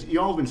difficult, because you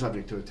all have been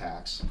subject to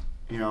attacks,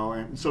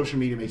 and social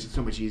media makes it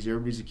so much easier.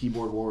 Everybody's a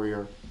keyboard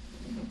warrior.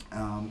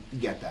 You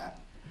get that,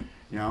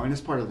 and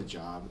it's part of the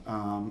job.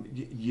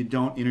 You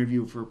don't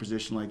interview for a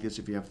position like this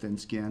if you have thin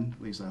skin.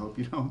 At least I hope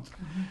you don't.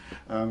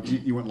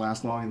 You wouldn't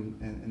last long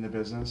in the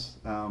business.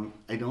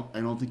 I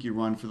don't think you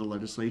run for the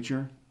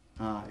legislature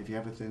if you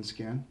have a thin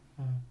skin.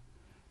 Mhm.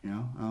 You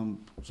know,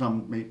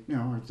 some may,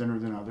 are thinner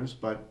than others,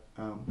 but,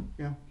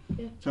 yeah.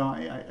 Yeah. So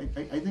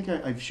I think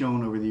I've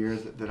shown over the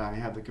years that I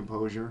have the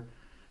composure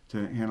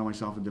to handle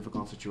myself in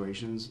difficult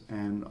situations,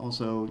 and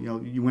also,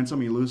 you win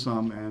some, you lose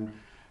some, and,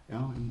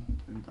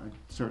 and I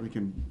certainly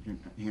can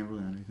handle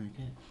that, I think.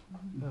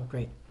 Yeah. Oh,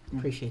 great.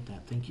 Appreciate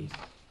that. Thank you.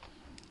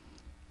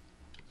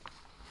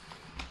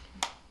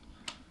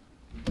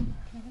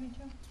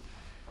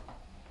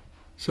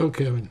 So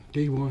Kevin,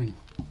 day one,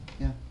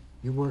 Yeah.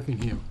 you're working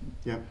here.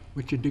 Yep.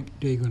 What's your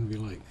day gonna be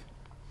like?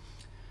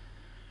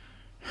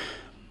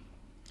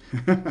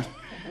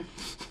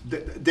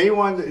 Day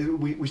one,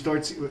 we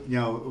start,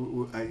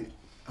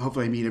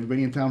 hopefully I meet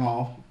everybody in town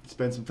hall,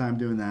 spend some time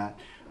doing that.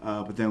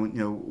 But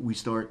then, we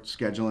start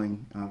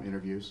scheduling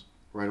interviews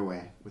right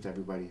away with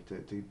everybody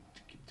to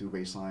do a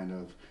baseline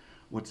of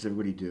what does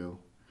everybody do.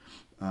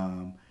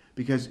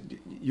 Because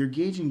you're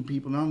gauging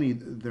people, not only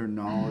their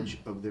knowledge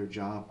of their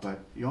job, but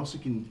you also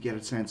can get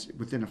a sense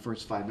within the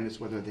first 5 minutes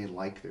whether they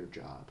like their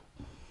job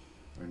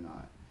or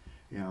not.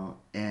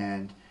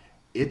 And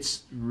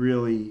it's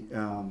really,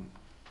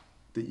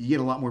 that you get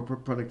a lot more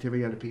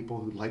productivity out of people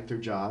who like their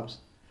jobs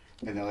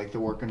and they like the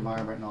work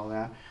environment and all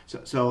that.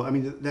 So I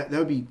mean, that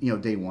would be,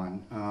 day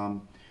one.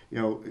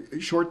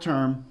 Short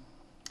term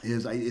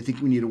is, I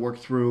think we need to work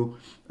through,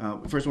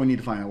 first of all, we need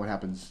to find out what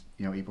happens,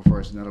 April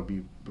 1st, and that'll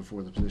be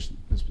before this position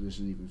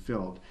is even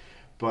filled.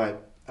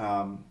 But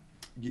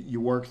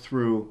you work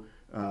through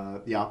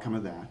the outcome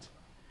of that,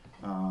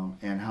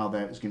 and how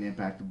that is going to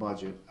impact the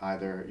budget,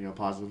 either,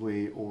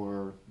 positively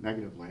or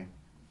negatively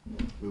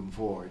moving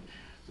forward.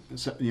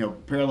 So,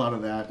 parallel to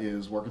that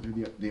is working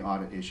through the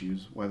audit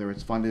issues, whether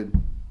it's funded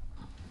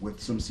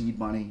with some seed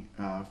money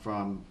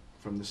from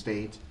the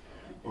state,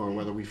 or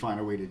whether we find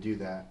a way to do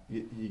that.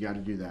 You got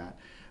to do that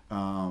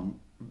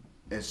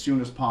as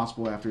soon as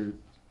possible after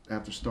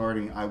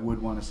starting. I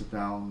would want to sit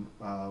down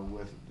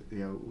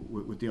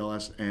with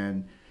DLS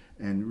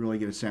and really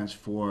get a sense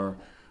for,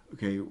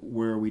 okay,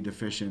 where are we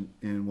deficient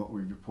in what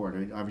we report.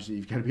 Obviously,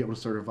 you've got to be able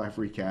to certify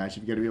free cash.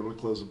 You've got to be able to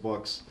close the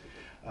books.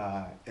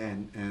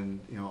 And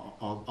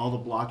all the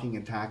blocking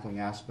and tackling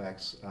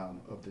aspects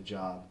of the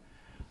job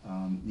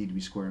need to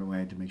be squared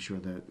away to make sure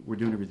that we're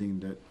doing everything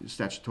that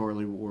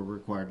statutorily we're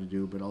required to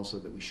do, but also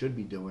that we should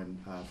be doing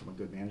from a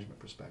good management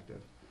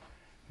perspective.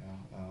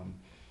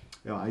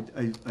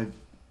 I've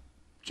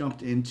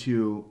jumped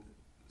into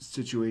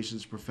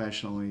situations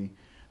professionally,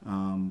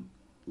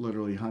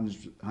 literally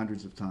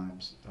hundreds of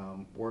times.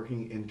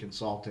 Working in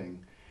consulting.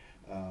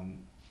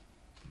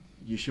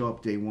 You show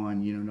up day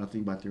one, you know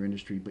nothing about their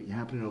industry, but you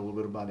happen to know a little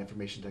bit about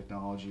information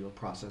technology or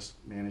process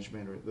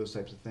management or those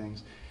types of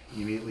things.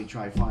 You immediately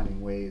try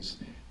finding ways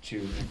to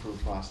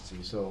improve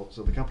processes. So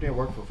the company I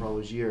worked for all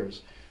those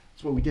years,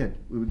 that's what we did.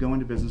 We would go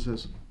into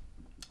businesses,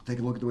 take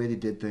a look at the way they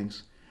did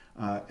things,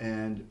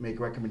 and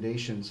make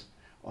recommendations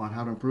on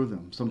how to improve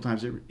them.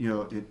 Sometimes it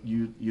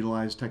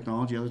utilized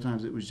technology. Other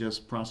times it was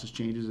just process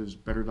changes. It was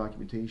better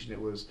documentation. It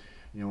was,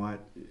 you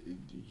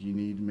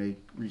need to make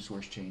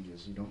resource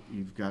changes.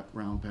 You've got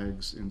round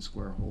pegs in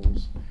square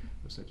holes,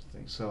 those types of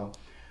things. So,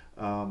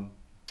 I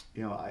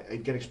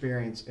get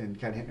experience in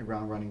kind of hitting the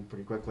ground running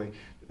pretty quickly.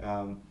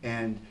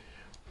 And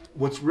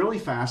what's really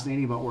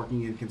fascinating about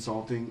working in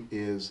consulting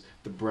is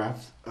the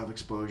breadth of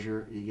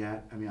exposure you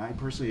get. I mean, I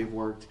personally have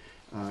worked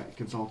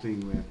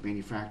consulting with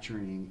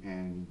manufacturing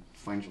and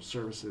financial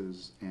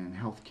services and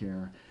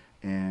healthcare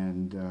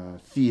and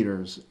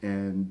theaters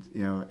and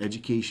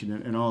education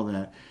and all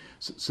that.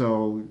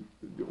 So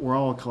we're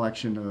all a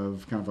collection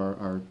of kind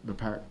of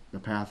the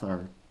path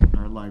our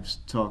lives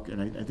took,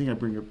 and I think I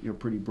bring a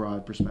pretty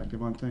broad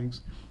perspective on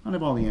things. I don't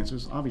have all the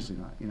answers, obviously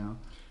not.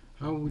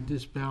 How would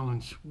this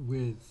balance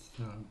with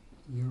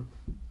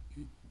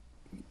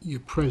your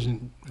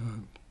present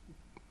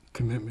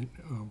commitment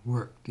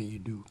work that you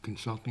do,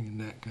 consulting and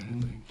that kind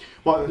of thing?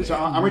 Well, so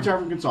I'm retired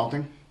from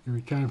consulting. You're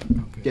retired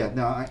from, okay. Yeah,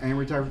 no, I am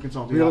retired from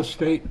consulting. Real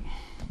estate?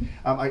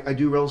 I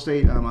do real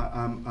estate. I'm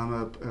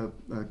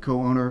a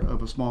co-owner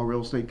of a small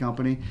real estate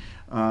company.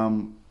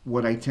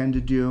 What I tend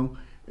to do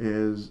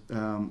is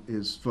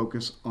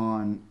focus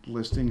on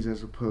listings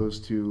as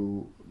opposed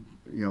to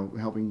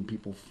helping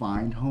people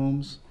find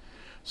homes.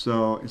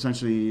 So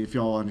essentially, if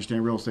y'all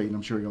understand real estate, and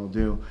I'm sure y'all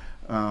do,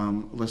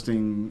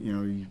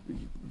 listing,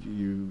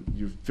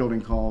 you're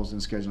fielding calls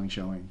and scheduling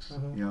showings,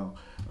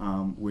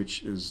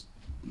 which is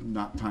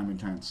not time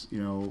intense.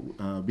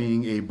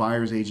 Being a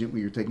buyer's agent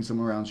where you're taking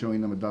someone around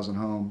showing them a dozen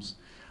homes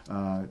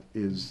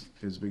is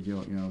a big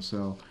deal.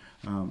 So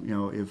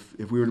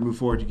if we were to move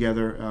forward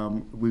together,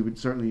 we would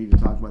certainly need to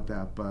talk about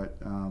that. But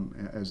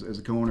as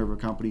a co-owner of a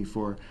company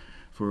for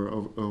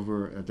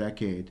over a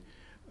decade,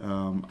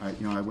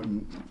 I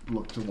wouldn't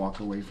look to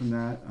walk away from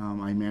that.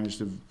 I managed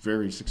to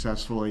very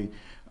successfully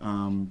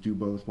do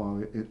both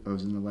while I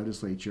was in the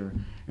legislature.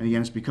 And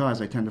again, it's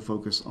because I tend to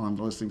focus on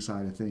the listing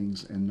side of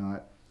things and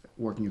not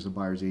working as a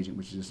buyer's agent,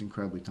 which is just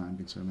incredibly time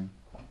consuming.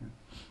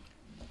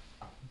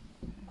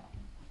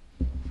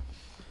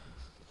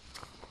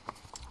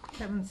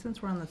 Kevin,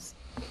 since we're on this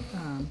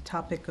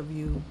topic of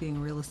you being a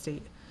real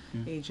estate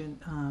Yeah.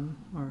 agent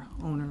or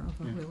owner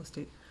of a Yeah. real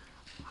estate,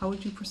 how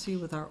would you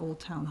proceed with our old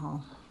town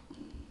hall?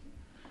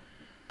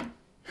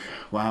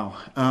 Wow.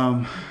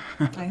 I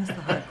asked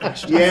the hard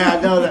question. Yeah,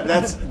 no,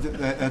 that's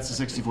a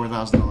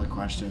 $64,000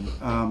 question.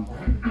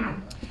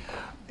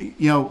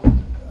 You know,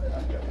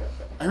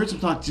 I heard some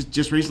talk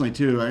just recently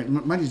too. It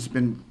might have just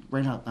been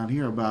right out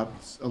here about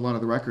a lot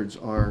of the records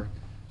are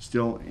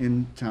still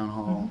in town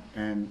hall,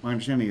 and my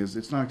understanding is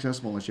it's not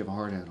accessible unless you have a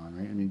hard hat on,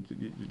 right? I mean,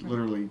 you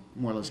literally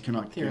more or less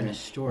cannot They're get in in. a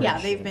storage. Yeah,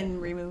 they've unit. been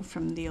removed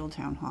from the old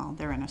town hall.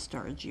 They're in a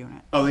storage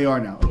unit. Oh, they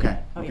are now. Okay,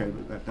 Oh, yeah.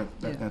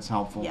 okay, that's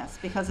helpful. Yes,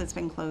 because it's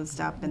been closed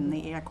up and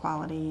the air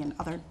quality and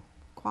other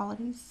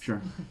qualities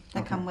Sure.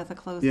 that Okay. come with a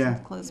closed, Yeah.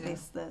 closed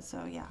space,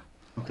 so yeah.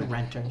 The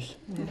renters.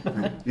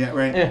 Yeah,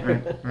 right.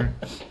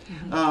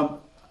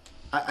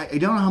 I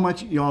don't know how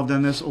much y'all have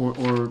done this,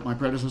 or my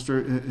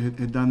predecessor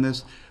had done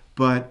this,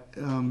 but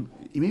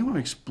you may want to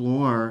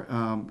explore,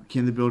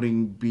 can the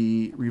building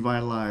be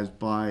revitalized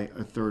by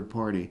a third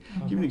party?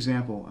 Give you an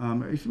example.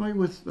 Are you familiar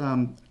with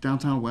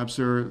downtown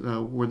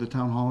Webster, where the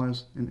town hall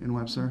is in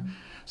Webster?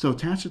 So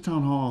attached to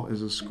town hall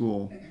is a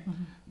school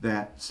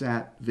that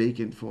sat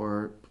vacant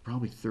for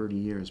probably 30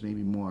 years,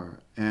 maybe more.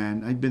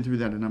 And I've been through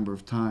that a number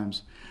of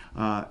times.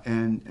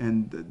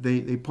 And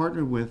they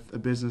partnered with a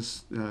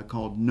business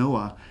called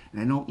NOAA,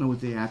 and I don't know what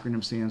the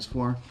acronym stands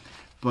for,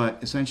 but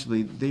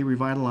essentially they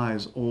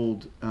revitalize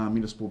old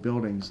municipal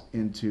buildings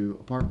into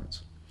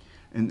apartments.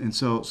 And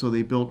so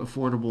they built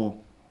affordable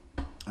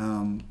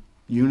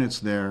units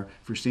there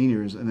for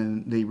seniors, and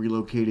then they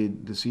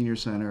relocated the senior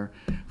center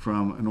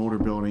from an older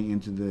building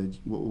into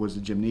what was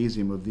the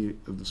gymnasium of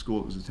the school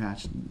that was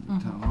attached to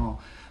the town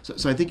hall.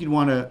 So I think you'd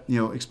want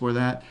to explore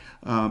that.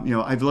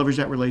 I've leveraged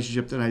that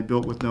relationship that I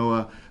built with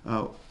NOAA.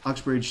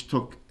 Uxbridge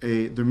took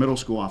their middle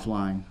school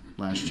offline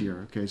last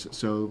year. Okay,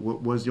 so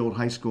what was the old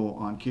high school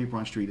on Cape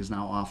Ron Street is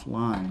now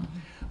offline.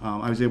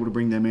 I was able to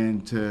bring them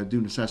in to do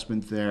an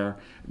assessment there,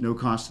 no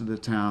cost to the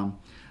town,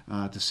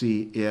 to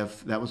see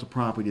if that was a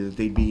property that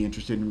they'd be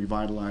interested in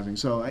revitalizing.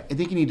 So I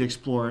think you need to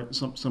explore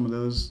some of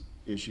those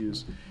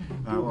issues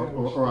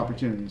or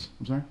opportunities.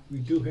 I'm sorry? We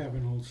do have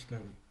an old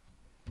study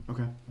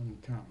Okay. on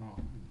the town hall.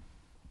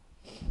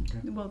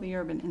 Well, the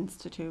Urban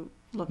Institute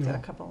looked at a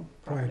couple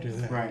Prior to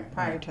properties. that. Right.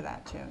 Prior to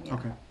that, too, yeah.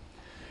 Okay.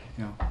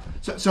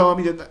 Yeah. So I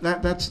mean,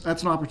 that's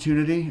an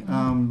opportunity.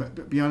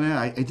 But beyond that,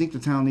 I think the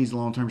town needs a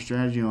long-term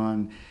strategy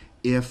on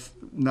if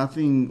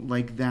nothing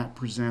like that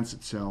presents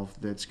itself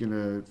that's going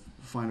to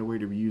find a way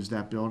to reuse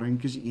that building,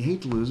 because you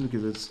hate to lose it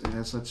because it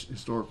has such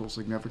historical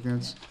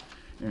significance,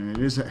 and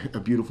it is a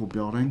beautiful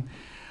building.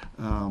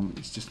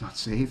 It's just not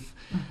safe.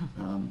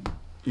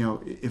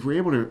 If we're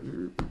able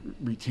to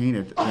retain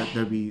it,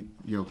 that'd be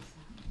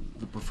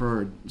the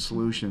preferred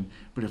solution.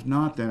 But if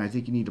not, then I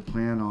think you need to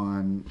plan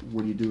on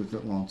what do you do with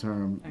it long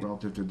term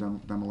relative to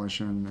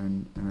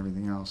demolition and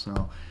everything else.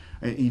 So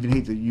I even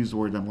hate to use the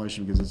word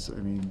demolition because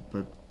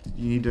but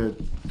you need to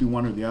do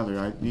one or the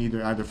other. You need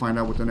to either find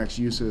out what the next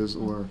use is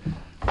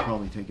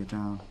probably take it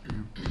down.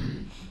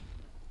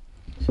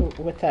 So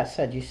with that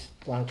said,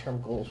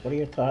 long-term goals, what are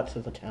your thoughts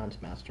of the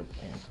town's master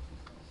plan?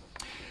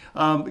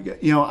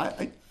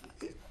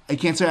 I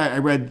can't say I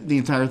read the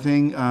entire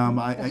thing.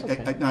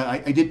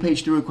 I did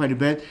page through it quite a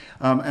bit,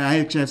 and I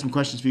actually had some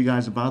questions for you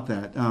guys about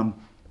that.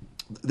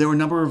 There were a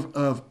number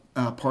of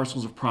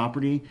parcels of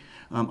property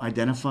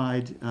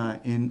identified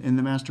in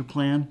the master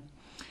plan.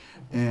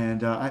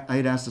 And I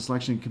had asked the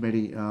selection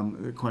committee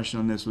a question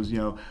on this.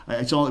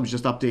 I saw it was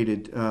just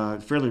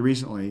updated fairly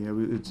recently.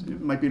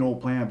 It might be an old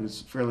plan, but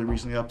it's fairly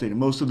recently updated.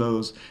 Most of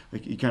those,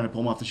 like you kind of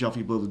pull them off the shelf,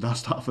 you blow the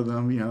dust off of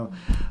them.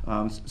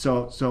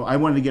 So I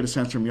wanted to get a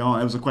sense from y'all.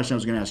 That was a question I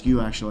was going to ask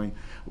you actually.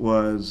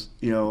 Was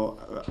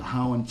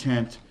how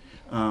intent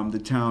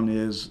the town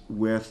is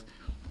with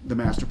the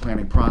master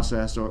planning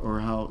process, or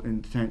how you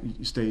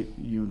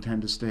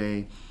intend to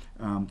stay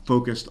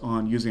focused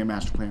on using a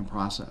master plan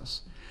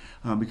process.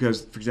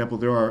 Because, for example,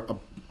 there are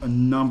a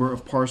number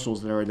of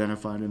parcels that are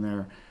identified in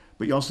there,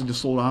 but you also just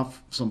sold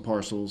off some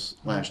parcels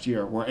last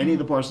year. Were any of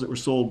the parcels that were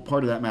sold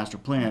part of that master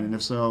plan? And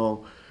if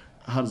so,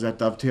 how does that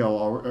dovetail?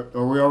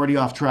 Are we already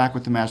off track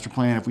with the master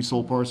plan if we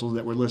sold parcels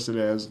that were listed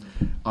as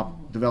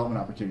development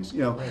opportunities?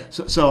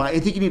 So I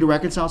think you need to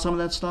reconcile some of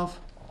that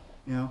stuff.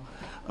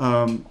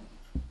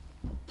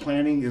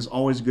 Planning is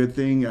always a good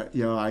thing.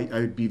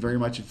 I'd be very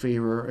much in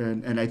favor,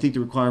 and I think the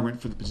requirement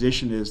for the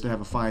position is to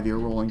have a 5-year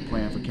rolling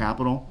plan for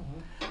capital.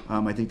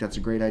 I think that's a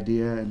great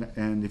idea,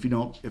 and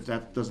if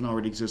that doesn't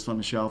already exist on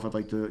the shelf, I'd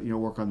like to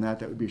work on that.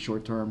 That would be a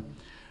short-term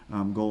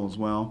goal as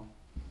well.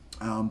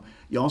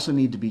 You also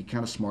need to be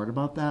kind of smart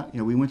about that.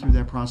 We went through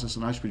that process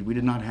in Uxbridge. We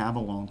did not have a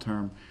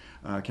long-term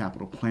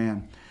capital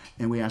plan,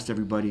 and we asked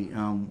everybody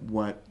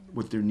what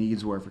their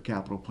needs were for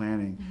capital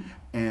planning.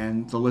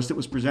 And the list that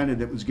was presented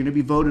that was going to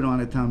be voted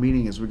on at town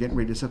meeting as we're getting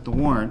ready to set the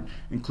warrant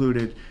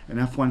included an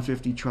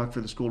F-150 truck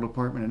for the school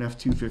department, an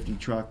F-250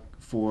 truck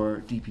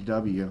for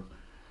DPW.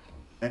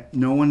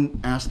 No one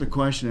asked the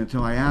question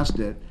until I asked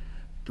it,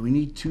 do we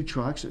need 2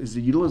 trucks? Is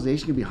the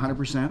utilization going to be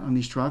 100% on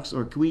these trucks,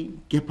 or can we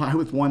get by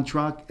with 1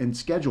 truck and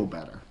schedule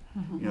better?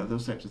 You know,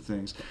 those types of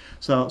things.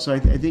 So I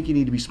think you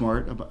need to be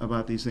smart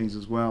about these things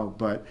as well.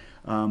 But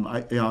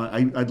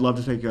I'd love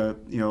to take a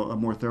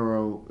more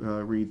thorough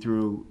read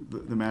through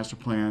the master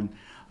plan.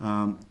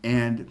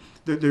 And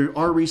there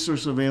are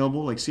resources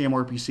available, like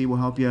CMRPC will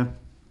help you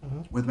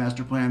with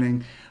master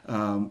planning.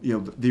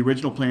 The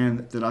original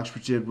plan that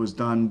Oxford did was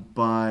done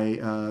by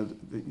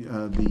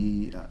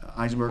the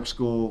Eisenberg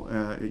School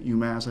at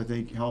UMass, I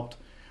think, helped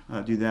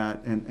do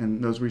that,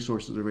 and those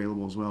resources are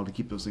available as well to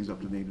keep those things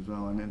up to date as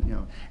well. And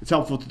then, it's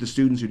helpful to the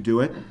students who do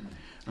it.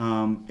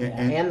 And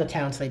the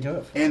towns they do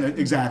it for. And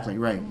exactly,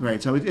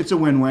 right. So it's a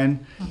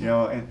win-win,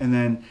 and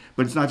then,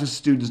 but it's not just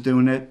students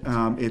doing it.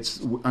 It's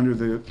under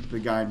the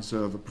guidance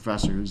of a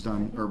professor who's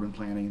done urban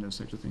planning and those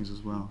types of things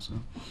as well. So.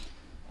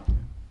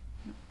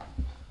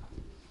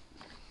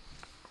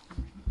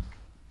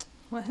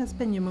 What has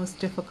been your most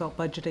difficult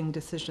budgeting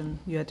decision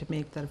you had to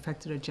make that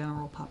affected a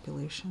general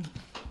population?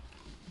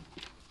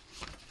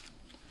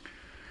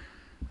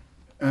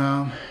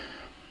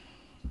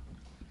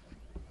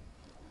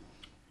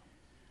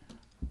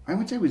 I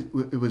would say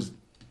it was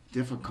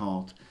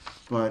difficult,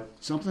 but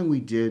something we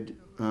did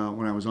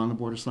when I was on the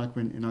Board of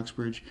Selectmen in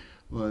Uxbridge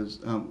was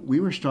we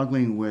were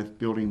struggling with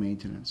building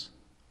maintenance.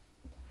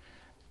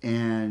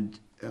 And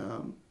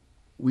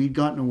we'd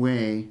gotten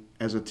away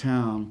as a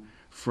town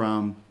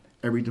from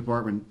every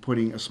department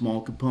putting a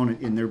small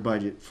component in their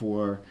budget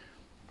for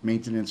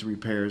maintenance and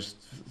repairs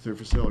to their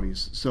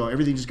facilities. So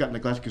everything just got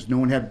neglected because no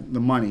one had the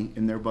money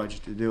in their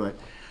budget to do it.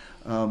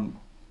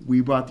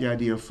 We brought the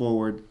idea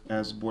forward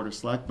as a Board of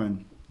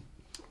Selectmen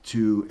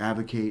to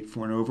advocate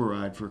for an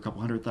override for a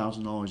couple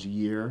 $100,000 a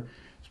year,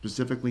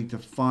 specifically to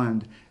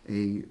fund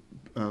a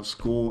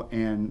school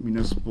and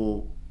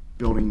municipal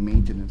building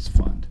maintenance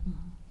fund.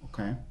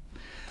 Okay.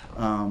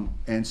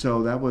 And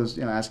so that was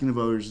asking the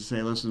voters to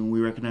say, listen,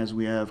 we recognize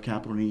we have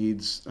capital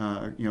needs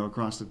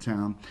across the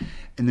town.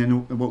 And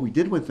then what we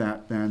did with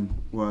that then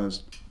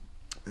was,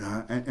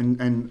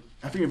 and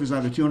I forget if it was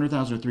either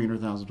 200,000 or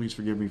 300,000. Please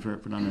forgive me for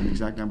not knowing an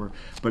exact number.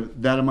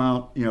 But that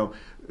amount,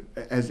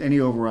 as any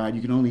override,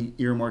 you can only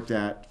earmark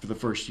that for the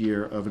first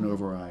year of an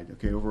override.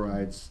 Okay,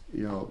 overrides,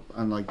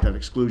 unlike debt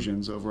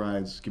exclusions,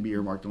 overrides can be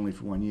earmarked only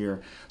for 1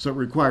 year. So it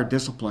required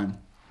discipline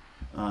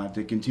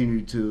to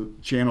continue to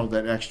channel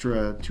that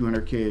extra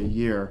 $200K a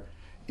year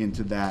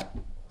into that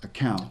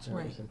account.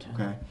 Right.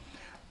 Okay,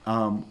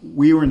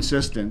 we were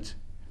insistent.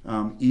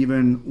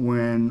 Even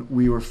when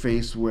we were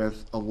faced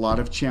with a lot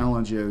of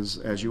challenges,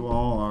 as you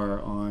all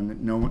are, on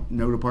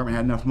no department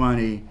had enough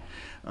money,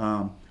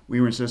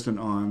 we were insistent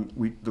on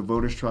the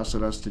voters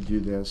trusted us to do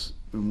this,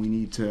 and we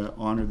need to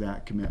honor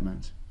that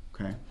commitment.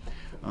 Okay,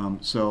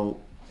 so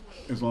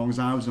as long as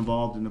I was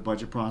involved in the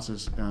budget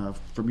process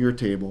from your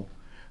table,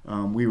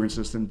 we were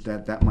insistent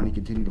that money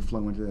continue to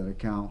flow into that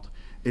account.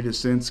 It has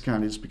since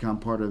kind of just become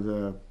part of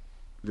the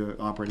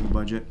operating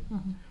budget.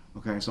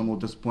 Okay, so I'm a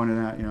little disappointed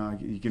in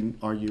that. You can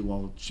argue,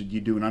 well, should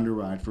you do an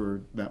underride for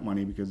that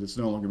money because it's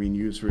no longer being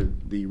used for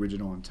the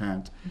original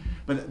intent?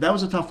 But that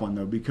was a tough one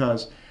though,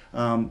 because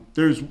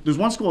there's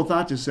one school of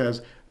thought that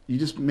says you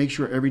just make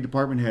sure every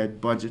department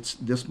head budgets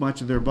this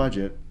much of their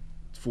budget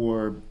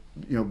for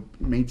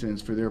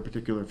maintenance for their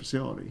particular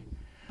facility.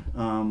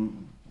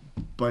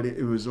 But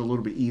it was a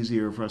little bit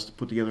easier for us to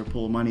put together a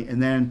pool of money,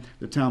 and then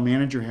the town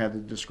manager had the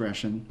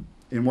discretion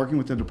in working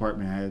with the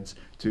department heads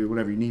to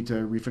whatever you need to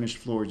refinish the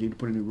floors, you need to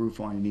put a new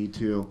roof on, you need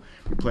to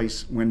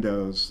replace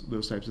windows,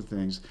 those types of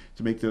things,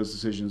 to make those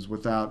decisions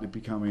without it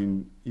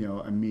becoming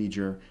a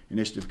major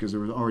initiative, because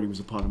there already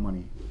was a pot of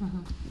money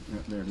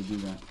there to do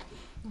that.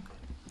 Okay,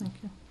 thank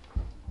you.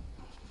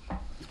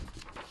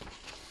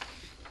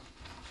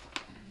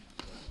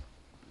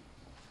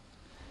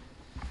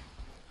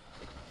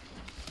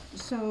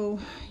 So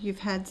you've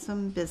had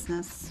some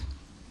business,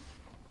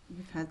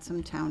 you've had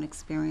some town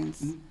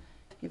experience,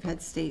 you've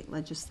had state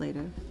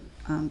legislative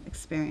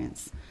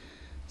experience.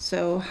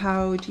 So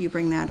how do you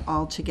bring that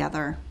all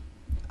together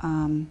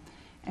and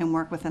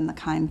work within the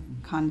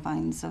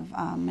confines of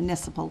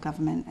municipal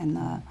government and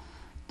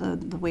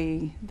the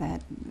way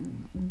that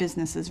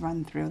businesses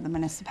run through the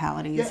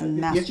municipalities and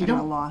mass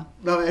general law?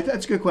 No,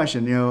 that's a good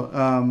question.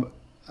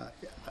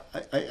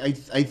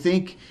 I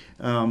think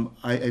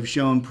I've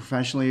shown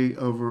professionally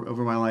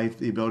over my life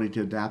the ability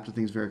to adapt to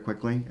things very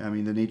quickly. I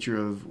mean, the nature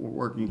of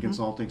working in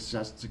consulting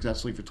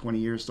successfully for 20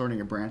 years, starting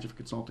a branch of a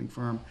consulting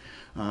firm,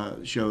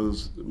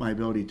 shows my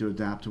ability to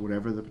adapt to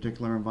whatever the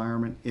particular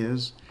environment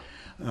is.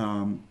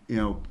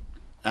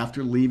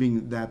 After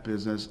leaving that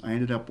business, I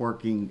ended up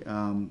working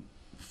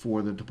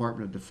for the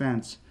Department of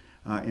Defense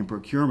in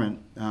procurement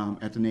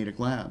at the Natick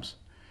Labs.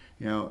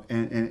 And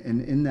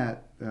in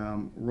that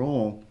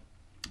role,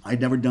 I'd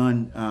never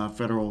done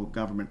federal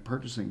government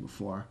purchasing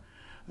before.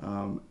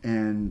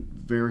 And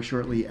very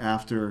shortly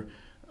after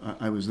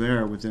I was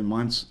there, within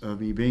months of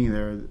me being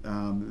there,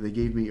 they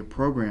gave me a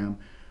program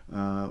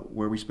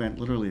where we spent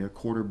literally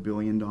 $250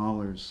 million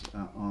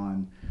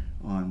on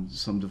on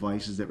some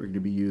devices that were going to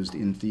be used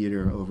in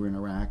theater over in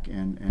Iraq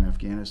and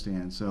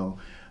Afghanistan. So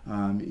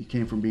he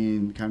came from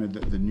being kind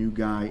of the new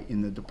guy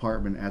in the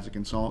department as a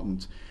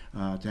consultant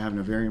to having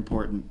a very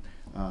important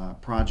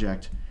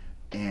project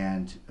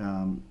and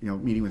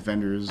meeting with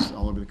vendors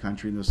all over the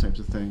country and those types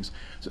of things.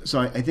 So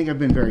I think I've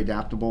been very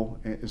adaptable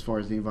as far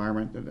as the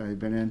environment that I've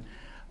been in.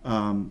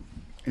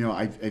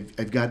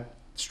 I've got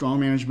strong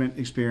management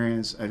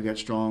experience. I've got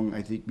strong,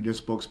 I think,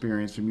 municipal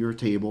experience from your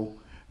table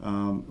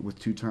with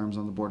 2 terms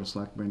on the Board of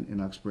Selectmen in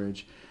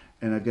Uxbridge.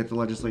 And I've got the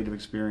legislative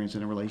experience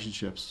and the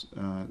relationships.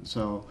 And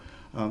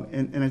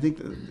I think,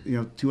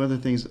 2 other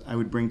things I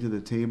would bring to the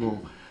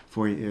table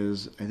for you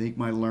is I think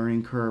my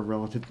learning curve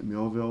relative to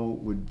Millville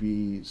would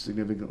be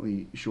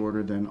significantly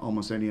shorter than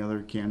almost any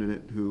other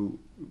candidate who,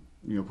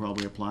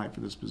 probably applied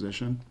for this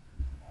position.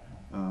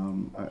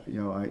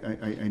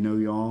 I know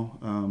y'all,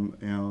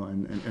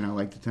 and I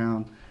like the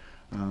town,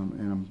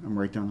 and I'm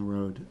right down the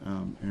road,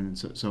 and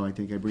so I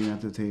think I bring that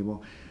to the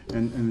table,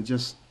 and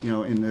just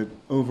in the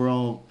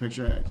overall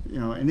picture,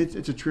 and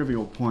it's a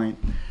trivial point,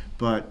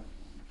 but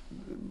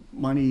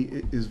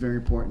money is very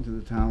important to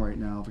the town right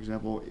now. For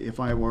example, if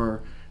we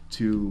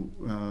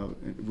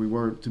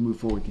were to move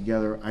forward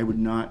together, I would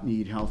not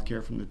need health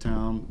care from the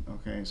town.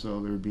 Okay, so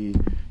there would be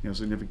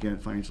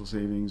significant financial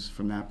savings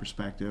from that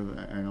perspective.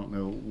 I don't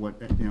know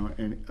what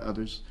any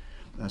others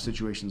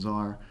situations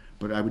are,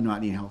 but I would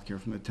not need health care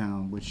from the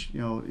town. Which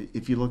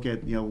if you look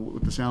at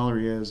what the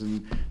salary is,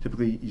 and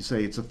typically you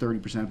say it's a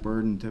 30%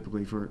 burden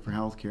typically for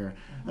health care.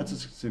 That's a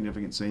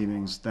significant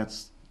savings.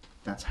 That's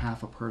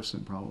half a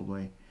person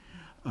probably.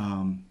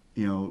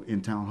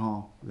 In town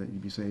hall that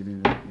you'd be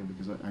saving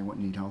because I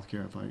wouldn't need health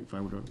care if I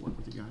were to work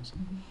with you guys.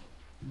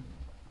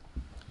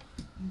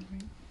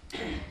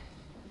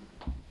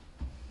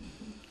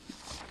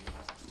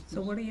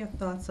 So what are your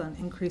thoughts on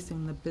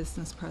increasing the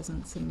business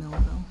presence in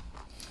Millville?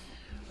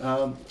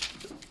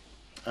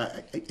 I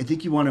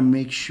think you want to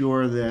make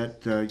sure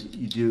that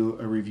you do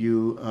a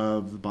review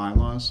of the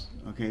bylaws,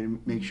 okay, to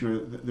make sure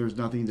that there's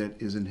nothing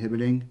that is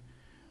inhibiting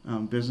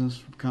business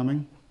from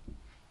coming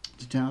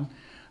to town.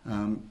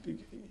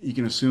 You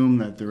can assume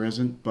that there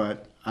isn't,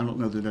 but I don't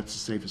know that that's a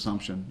safe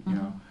assumption.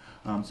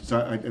 So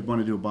I'd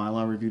want to do a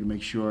bylaw review to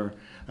make sure.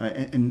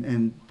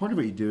 And part of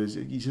what you do is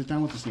you sit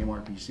down with the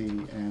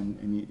CMRPC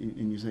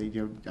and you say,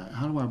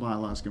 how do our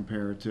bylaws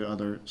compare to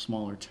other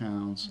smaller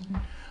towns?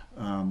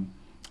 The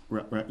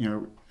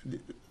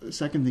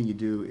second thing you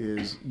do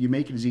is you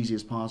make it as easy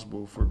as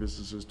possible for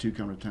businesses to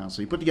come to town.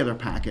 So you put together a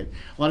packet.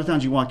 A lot of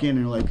times you walk in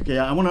and you're like, okay,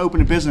 I want to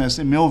open a business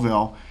in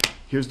Millville.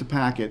 Here's the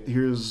packet.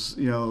 Here's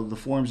the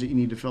forms that you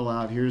need to fill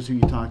out. Here's who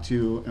you talk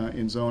to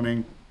in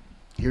zoning.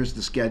 Here's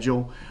the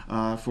schedule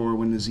for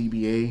when the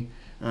ZBA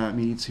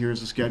meets.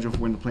 Here's the schedule for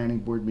when the planning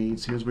board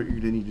meets. Here's what you're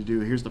going to need to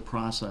do. Here's the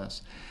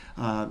process.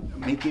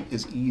 Make it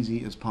as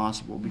easy as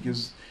possible,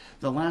 because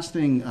the last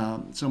thing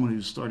someone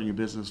who's starting a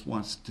business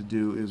wants to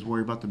do is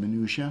worry about the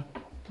minutia.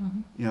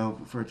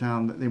 For a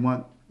town, they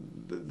want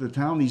the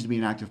town needs to be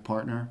an active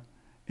partner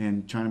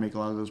in trying to make a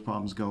lot of those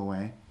problems go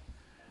away.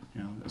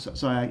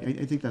 So I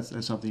think that's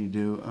something you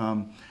do.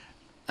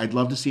 I'd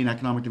love to see an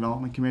economic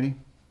development committee,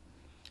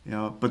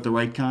 but the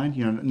right kind.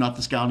 Not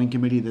the scouting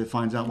committee that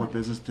finds out what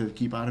business to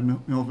keep out of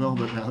Millville,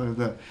 but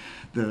rather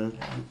the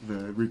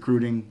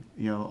recruiting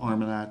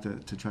arm of that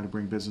to try to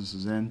bring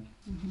businesses in.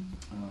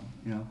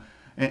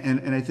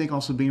 And I think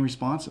also being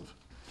responsive.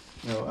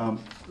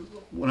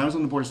 When I was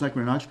on the Board of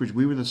Selectmen in Uxbridge,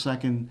 we were the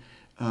second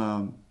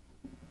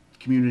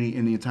community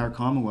in the entire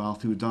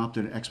Commonwealth who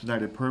adopted an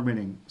expedited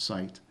permitting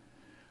site.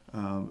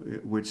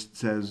 Which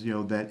says,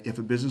 that if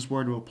a business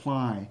were to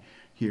apply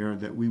here,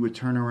 that we would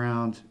turn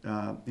around,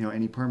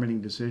 any permitting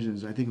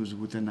decisions. I think it was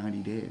within 90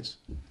 days.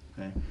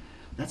 Okay,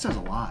 that says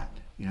a lot,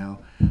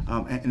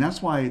 and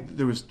that's why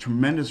there was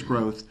tremendous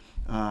growth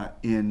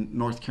in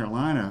North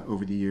Carolina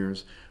over the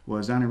years.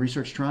 Was down in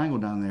Research Triangle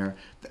down there,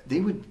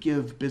 they would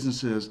give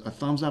businesses a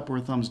thumbs up or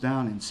a thumbs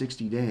down in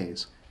 60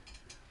 days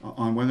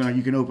on whether or not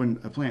you can open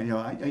a plant.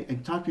 I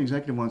talked to an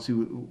executive once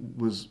who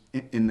was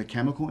in the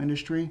chemical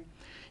industry.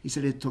 He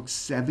said it took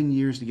 7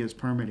 years to get his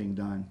permitting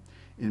done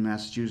in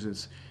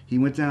Massachusetts. He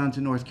went down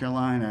to North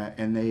Carolina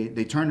and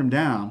they turned him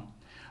down,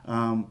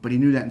 but he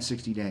knew that in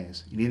 60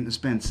 days. He didn't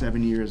spend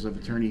 7 years of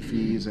attorney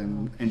fees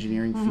and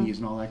engineering fees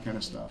and all that kind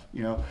of stuff.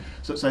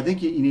 So I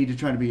think you need to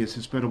try to be as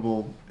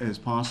hospitable as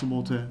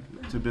possible to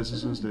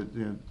businesses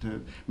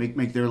to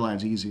make their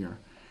lives easier.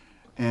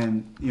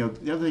 And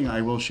the other thing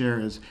I will share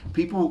is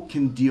people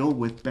can deal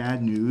with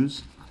bad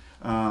news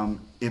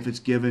if it's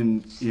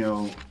given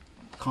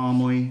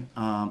calmly,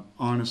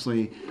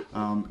 honestly,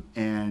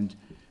 and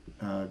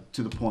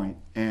to the point.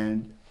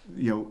 And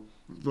the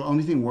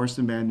only thing worse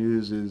than bad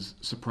news is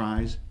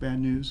surprise bad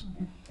news.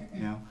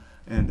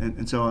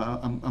 And so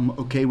I'm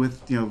okay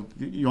with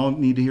you all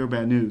need to hear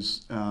bad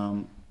news,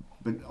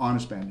 but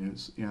honest bad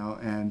news.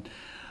 And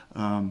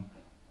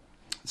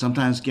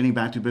sometimes getting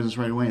back to business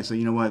right away and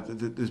say, what,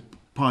 this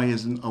probably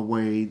isn't a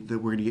way that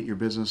we're going to get your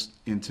business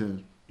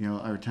into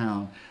our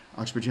town.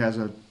 Uxbridge has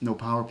a no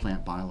power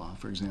plant bylaw,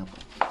 for example.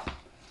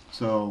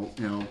 So,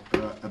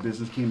 a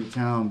business came to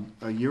town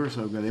a year or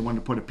so ago. They wanted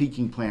to put a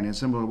peaking plant in,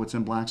 similar to what's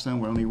in Blackstone,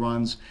 where it only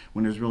runs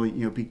when there's really,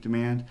 peak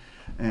demand.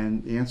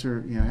 And the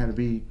answer, had to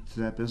be to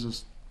that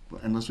business,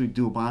 unless we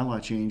do a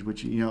bylaw change,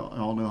 which,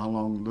 all know how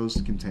long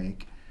those can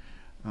take,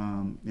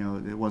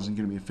 it wasn't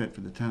going to be a fit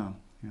for the town.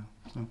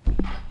 So.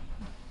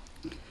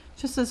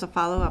 Just as a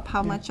follow-up,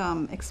 how much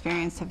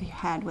experience have you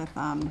had with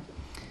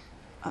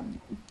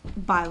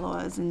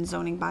bylaws and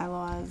zoning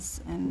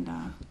bylaws and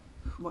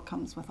what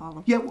comes with all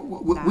of Yeah,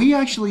 that? we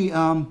actually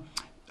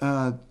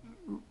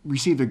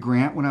received a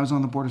grant when I was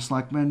on the Board of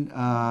Selectmen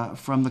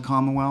from the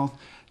Commonwealth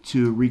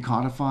to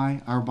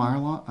recodify our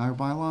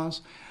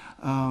bylaws.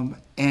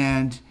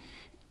 And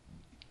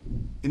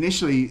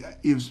initially,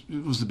 it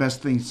was the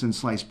best thing since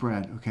sliced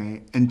bread,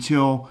 okay?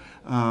 Until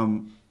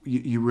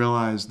you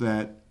realize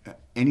that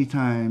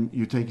anytime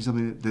you're taking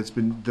something that's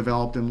been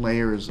developed in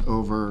layers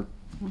over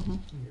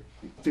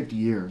 50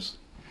 years,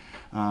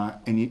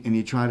 and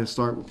you try to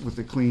start with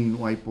a clean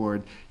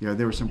whiteboard,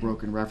 there were some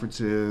broken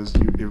references.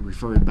 You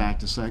referred back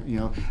to so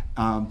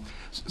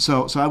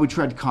I would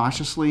tread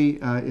cautiously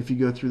if you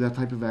go through that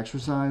type of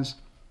exercise.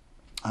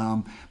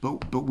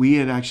 But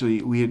we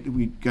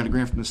got a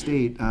grant from the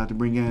state to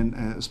bring in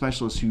a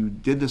specialist who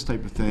did this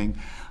type of thing,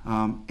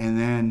 and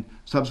then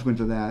subsequent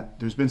to that,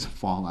 there's been some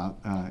fallout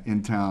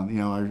in town.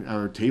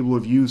 Our table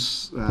of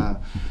use,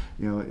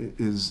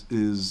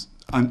 is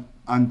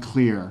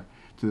unclear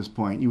to this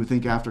point. You would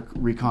think after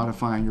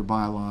recodifying your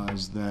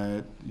bylaws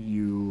that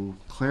you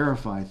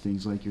clarify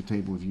things like your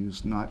table of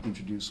use, not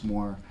introduce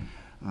more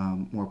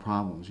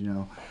problems.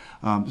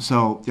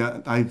 So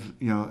yeah,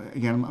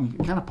 again, I'm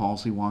kind of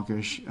policy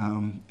wonkish.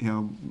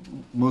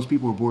 Most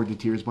people are bored to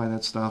tears by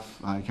that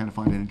stuff. I kind of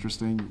find it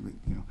interesting.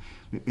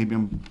 Maybe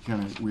I'm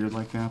kind of weird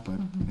like that, but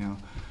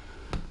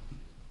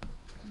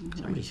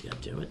Somebody's got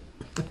to do it.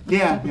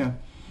 yeah.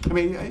 I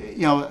mean,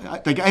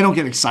 I don't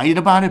get excited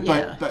about it,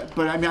 Yeah. but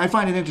I mean, I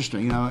find it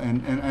interesting,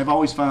 and I've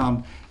always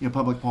found,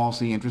 public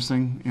policy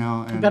interesting,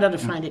 and Better to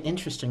find it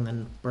interesting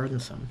than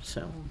burdensome.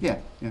 So yeah.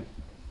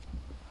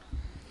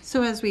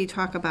 So as we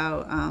talk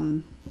about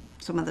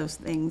some of those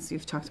things,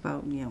 you've talked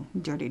about,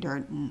 dirty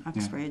dirt and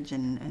Uxbridge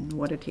and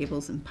water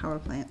tables and power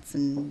plants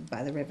and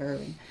by the river.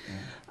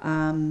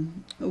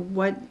 And,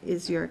 what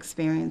is your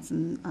experience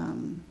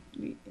in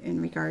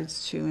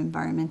regards to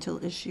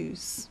environmental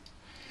issues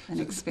and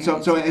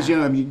experience? So with as that? you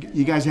know, I mean,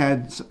 you guys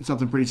had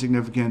something pretty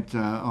significant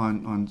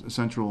on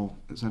Central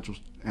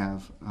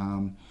Ave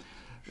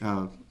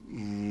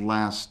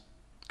last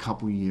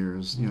couple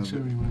years.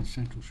 171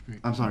 Central Street.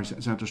 I'm sorry,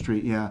 Central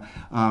Street, yeah,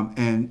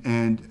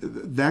 and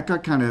that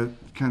got kind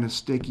of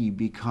sticky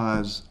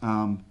because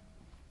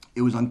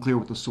it was unclear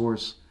what the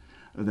source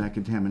of that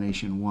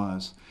contamination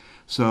was.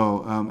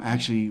 So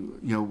actually,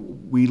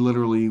 we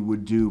literally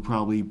would do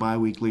probably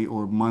biweekly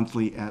or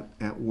monthly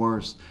at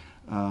worst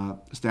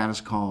status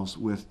calls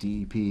with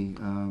DEP.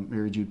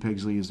 Mary Jude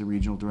Pigsley is the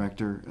regional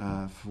director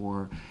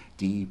for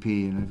DEP,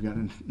 and I've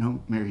gotten to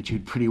know Mary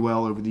Jude pretty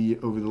well over the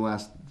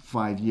last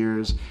 5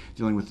 years,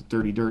 dealing with the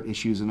dirty dirt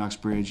issues in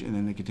Uxbridge and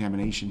then the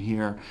contamination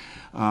here,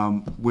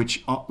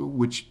 which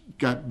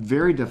got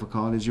very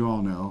difficult, as you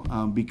all know,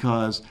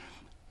 because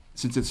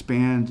since it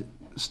spanned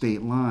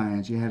state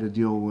lines, you had to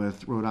deal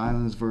with Rhode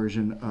Island's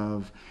version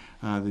of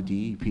the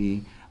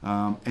DEP,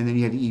 and then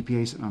you had the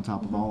EPA sitting on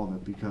top of all of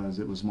it because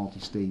it was a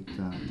multi-state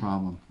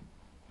problem.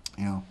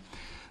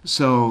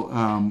 So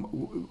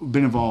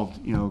been involved,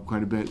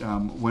 quite a bit.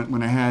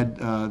 When I had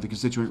the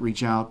constituent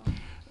reach out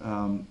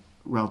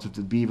relative to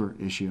the beaver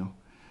issue,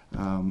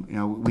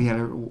 we had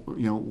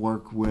to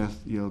work with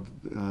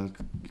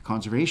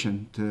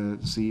conservation to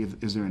see if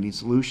is there any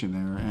solution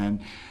there.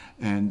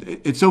 And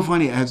it's so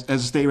funny as a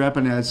state rep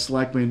and as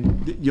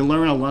selectman, you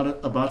learn a lot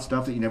about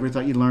stuff that you never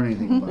thought you'd learn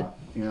anything about.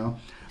 I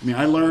mean,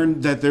 I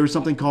learned that there was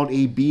something called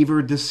a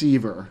beaver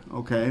deceiver,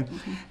 okay?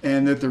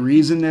 And that the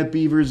reason that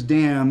beavers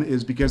dam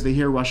is because they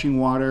hear rushing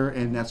water,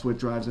 and that's what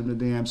drives them to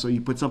dam. So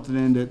you put something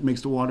in that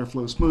makes the water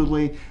flow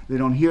smoothly. They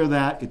don't hear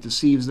that. It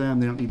deceives them.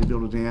 They don't need to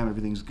build a dam.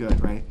 Everything's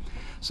good, right?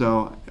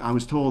 So I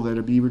was told that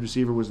a beaver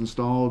deceiver was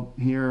installed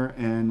here,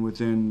 and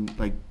within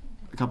like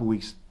a couple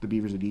weeks, the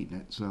beavers had eaten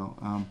it. So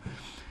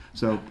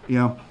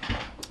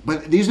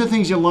but these are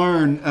things you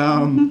learn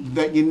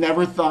that you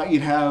never thought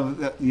you'd have,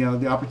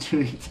 the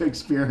opportunity to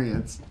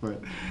experience.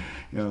 But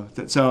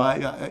so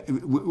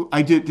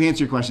I did, to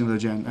answer your question though,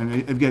 Jen,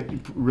 and I've got a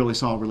really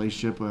solid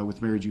relationship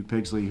with Mary Jude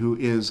Pigsley, who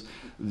is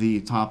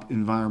the top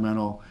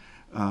environmental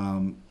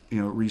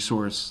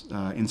resource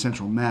in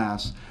Central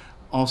Mass.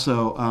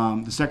 Also,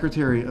 the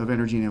Secretary of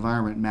Energy and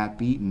Environment, Matt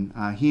Beaton,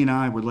 he and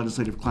I were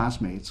legislative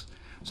classmates.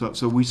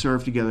 So we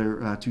served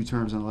together 2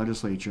 terms in the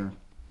legislature.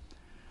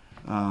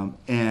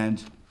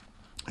 And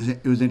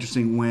it was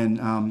interesting when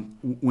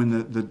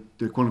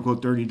the quote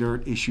unquote dirty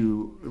dirt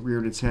issue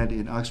reared its head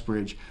in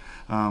Uxbridge.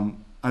 I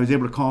was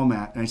able to call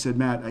Matt and I said,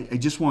 Matt, I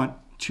just want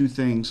 2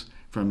 things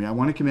from you. I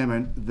want a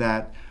commitment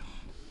that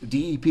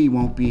DEP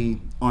won't be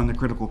on the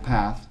critical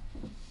path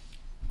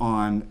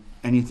on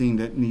anything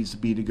that needs to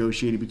be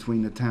negotiated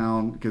between the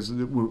town, because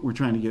we're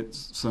trying to get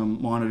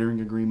some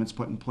monitoring agreements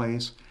put in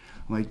place.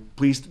 I'm like,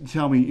 please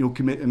tell me you'll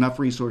commit enough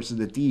resources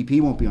that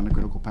DEP won't be on the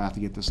critical path to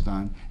get this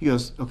done. He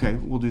goes, okay,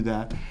 we'll do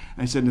that.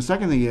 And I said, and the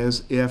second thing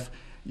is, if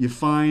you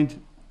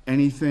find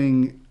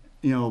anything,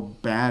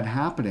 bad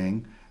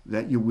happening,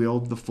 that you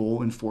wield the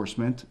full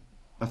enforcement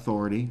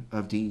authority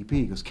of DEP.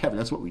 He goes, Kevin,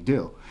 that's what we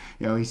do.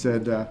 He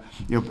said,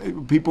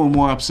 people are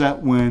more upset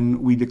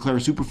when we declare a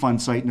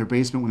Superfund site in their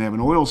basement when they have an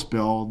oil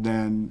spill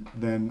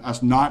than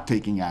us not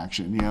taking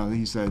action.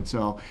 He said,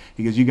 so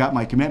he goes, you got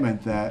my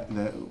commitment that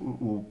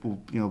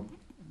we'll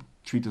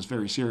treat this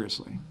very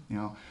seriously.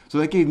 So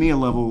that gave me a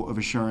level of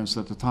assurance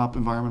that the top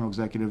environmental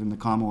executive in the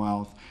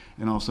Commonwealth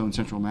and also in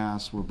Central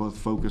Mass were both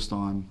focused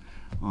on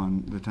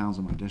the towns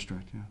in my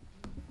district. Yeah.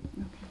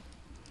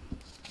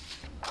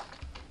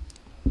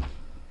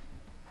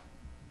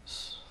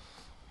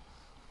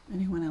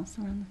 Anyone else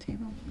around the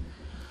table?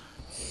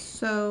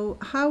 So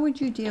how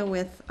would you deal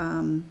with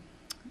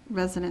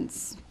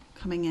residents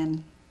coming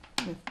in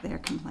with their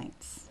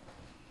complaints?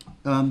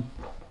 I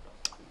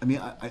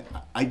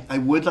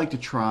would like to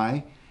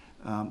try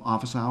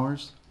office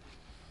hours.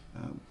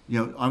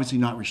 Obviously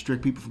not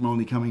restrict people from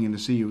only coming in to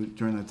see you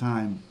during that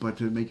time, but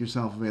to make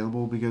yourself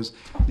available, because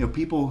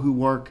people who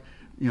work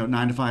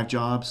 9 to 5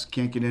 jobs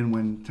can't get in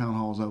when town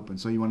hall is open.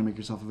 So you want to make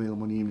yourself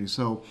available in the evening.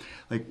 So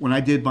like when I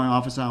did my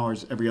office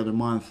hours every other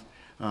month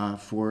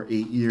for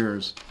 8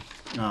 years,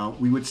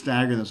 we would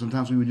stagger them.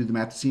 Sometimes we would do them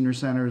at the senior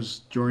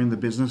centers during the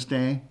business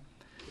day.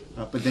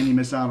 But then you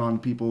miss out on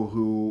people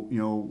who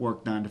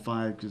work 9 to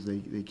 5 because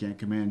they can't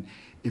come in.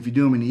 If you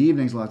do them in the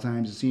evenings, a lot of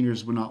times the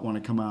seniors would not want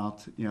to come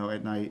out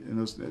at night,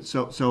 and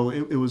so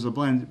it was a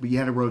blend, but you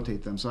had to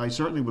rotate them. So I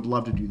certainly would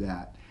love to do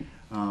that.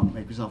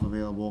 Make yourself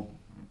available.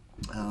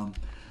 I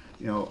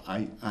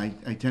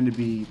tend to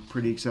be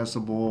pretty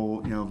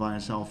accessible, via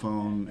cell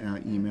phone,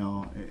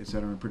 email, et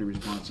cetera. I'm pretty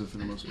responsive for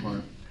the most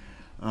part.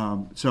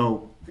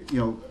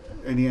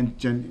 In the end,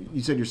 Jen,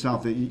 you said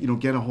yourself that you don't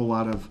get a whole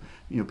lot of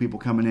people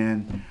coming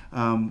in,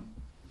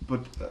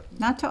 but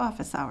Not to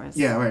office hours.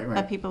 Yeah, right.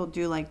 But people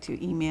do like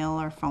to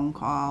email or phone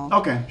call.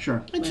 Okay,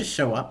 sure. And just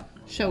show up.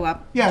 Show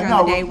up Yeah, during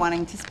no, the day well-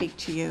 wanting to speak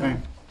to you. Right.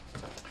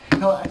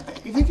 No, I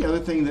think the other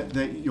thing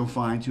that you'll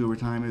find too over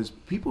time is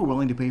people are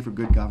willing to pay for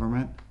good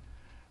government,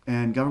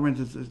 and government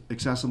that's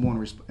accessible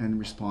and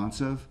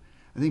responsive.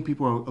 I think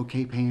people are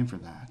okay paying for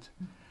that.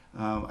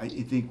 I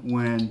think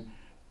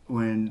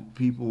when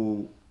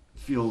people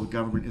feel the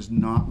government is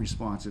not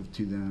responsive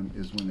to them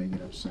is when they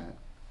get upset.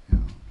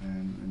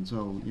 And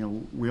so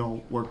we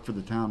all work for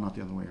the town, not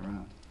the other way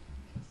around.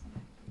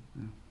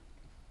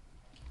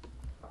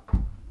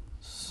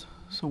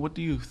 So what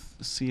do you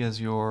see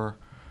as your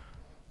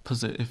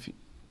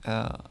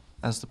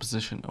as the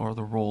position or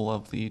the role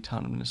of the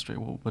town administrator?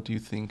 What do you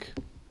think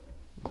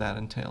that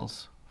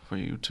entails for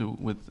you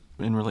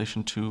in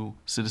relation to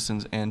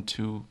citizens and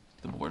to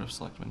the Board of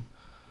Selectmen?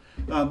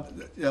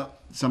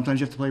 Sometimes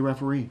you have to play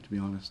referee, to be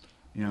honest.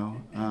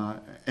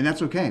 And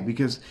that's okay,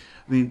 because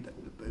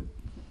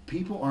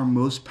people are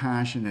most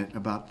passionate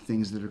about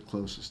things that are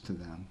closest to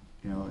them.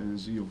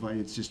 You'll find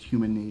it's just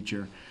human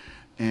nature,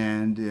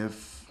 and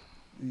if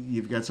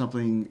you've got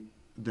something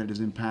that is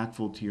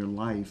impactful to your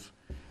life,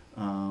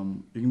 you're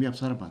gonna be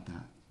upset about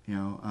that.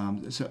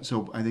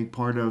 So I think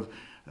part of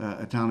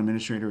a town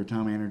administrator or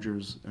town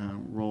manager's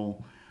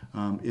role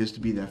is to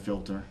be that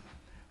filter.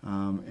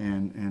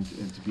 And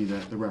to be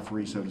the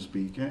referee, so to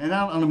speak. And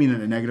I don't mean it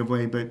in a negative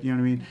way, but you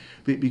know what I mean?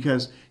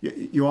 Because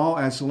you all,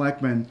 as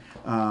selectmen,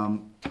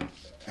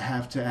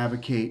 have to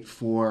advocate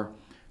for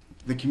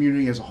the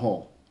community as a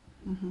whole.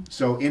 Mm-hmm.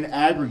 So in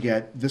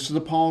aggregate, this is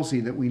a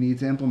policy that we need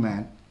to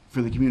implement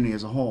for the community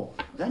as a whole.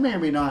 That may or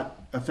may not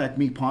affect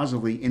me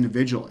positively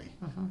individually.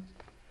 Mm-hmm.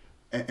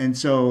 And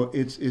so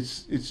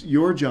it's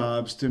your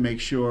jobs to make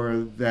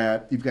sure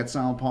that you've got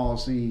sound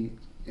policy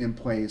in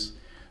place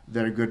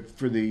that are good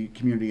for the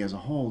community as a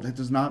whole. That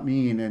does not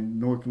mean, and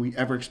nor can we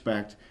ever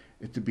expect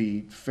it to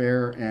be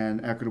fair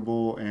and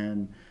equitable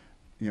and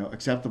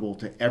acceptable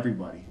to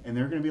everybody. And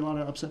there are going to be a lot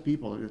of upset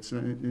people. It's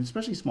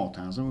especially small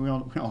towns. I mean, we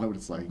all know what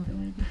it's like. I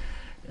mean,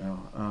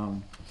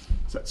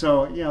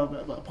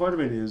 part of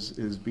it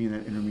is being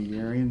an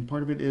intermediary, and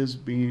part of it is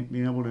being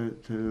able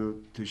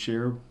to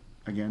share,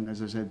 again,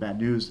 as I said, bad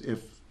news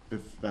if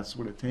that's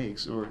what it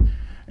takes.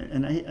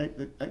 And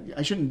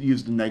I shouldn't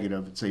use the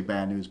negative and say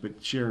bad news,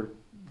 but share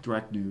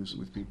direct news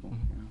with people.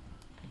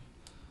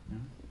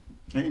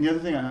 And the other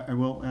thing I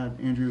will add,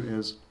 Andrew,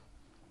 is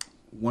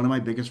one of my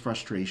biggest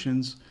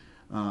frustrations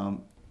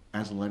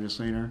as a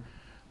legislator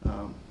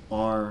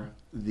are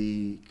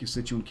the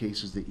constituent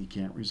cases that you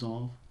can't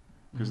resolve,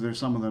 because there's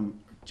some of them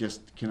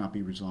just cannot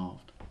be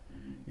resolved.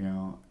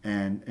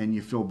 And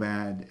you feel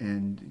bad,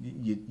 and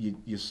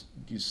you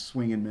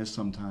swing and miss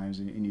sometimes,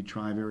 and you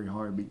try very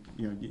hard, but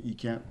you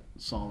can't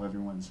solve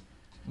everyone's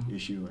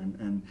issue,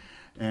 and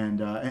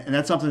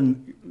that's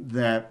something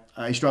that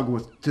I struggle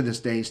with to this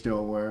day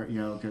still. Where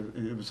 'cause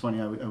it was funny,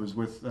 I was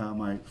with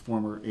my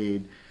former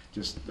aide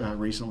just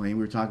recently, and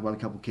we were talking about a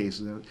couple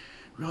cases.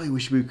 really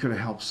wish we could have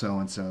helped so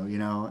and so, you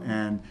know,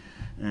 and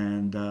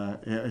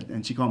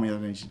she called me the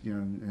other day,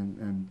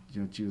 and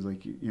you know, she was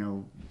like, you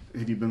know,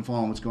 have you been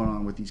following what's going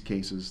on with these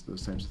cases,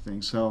 those types of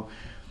things. So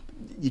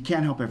you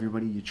can't help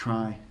everybody. You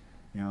try,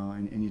 you know,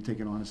 and you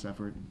take an honest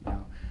effort, you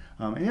know.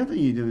 And the other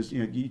thing you do is,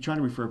 you know, you try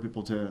to refer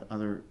people to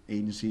other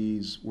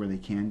agencies where they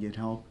can get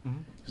help,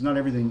 because not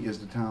everything is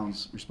the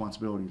town's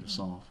responsibility to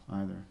solve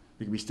either.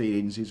 There can be state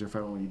agencies or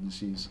federal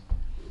agencies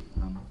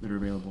that are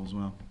available as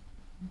well.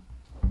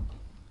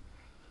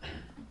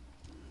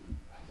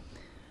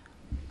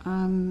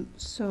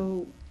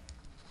 So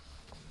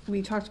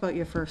we talked about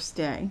your first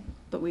day,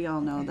 but we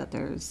all know that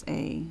there's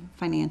a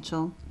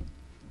financial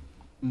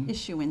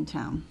issue in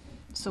town.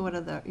 So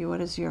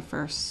what is your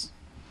first,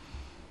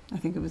 I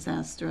think it was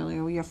asked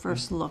earlier, your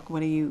first look,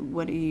 what do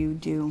you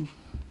do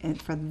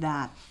for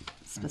that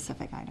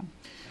specific item?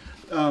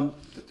 And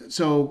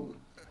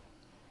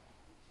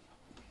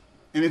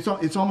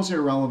it's almost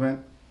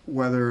irrelevant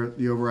whether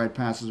the override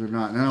passes or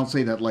not. And I don't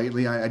say that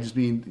lightly. I just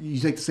mean you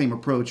take the same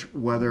approach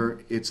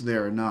whether it's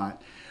there or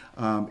not.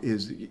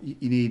 Is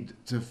you need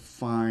to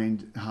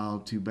find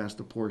how to best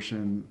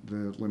apportion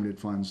the limited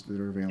funds that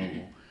are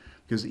available.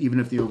 Because even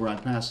if the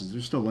override passes,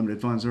 there's still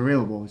limited funds that are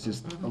available. It's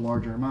just a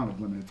larger amount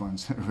of limited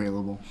funds that are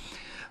available.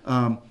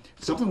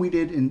 Something we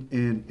did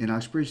in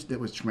Uxbridge that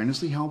was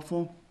tremendously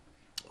helpful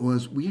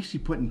was we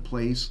actually put in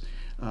place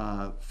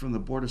from the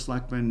Board of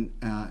Selectmen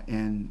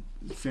and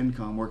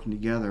FinCom working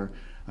together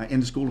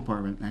and the school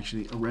department,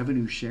 actually, a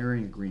revenue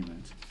sharing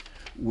agreement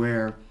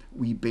where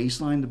we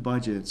baselined the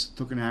budgets,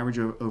 took an average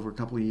over a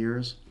couple of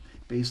years,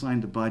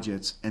 baselined the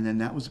budgets, and then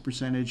that was the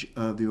percentage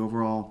of the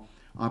overall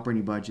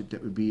operating budget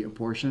that would be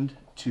apportioned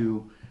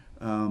to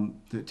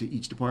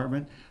each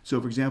department. So,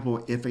 for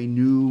example, if a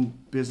new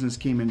business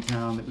came in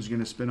town that was going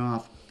to spin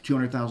off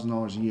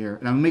 $200,000 a year,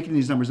 and I'm making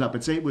these numbers up,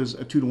 but say it was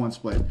a 2-to-1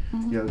 split,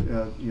 you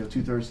know,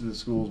 2/3 to the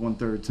schools,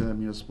 1/3 to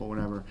municipal,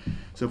 whatever.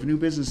 So if a new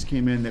business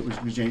came in that was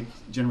going to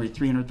generate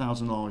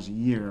 $300,000 a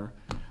year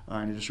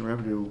in additional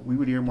revenue, we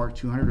would earmark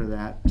 200 of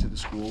that to the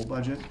school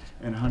budget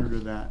and 100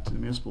 of that to the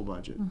municipal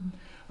budget.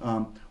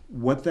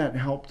 What that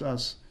helped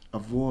us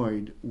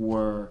avoid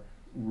were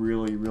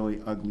really,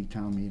 really ugly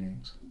town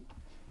meetings.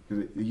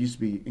 It used to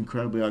be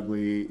incredibly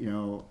ugly, you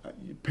know,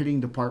 pitting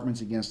departments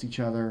against each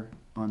other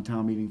on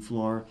town meeting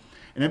floor.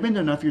 And I've been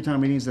to enough of your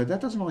town meetings that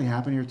doesn't really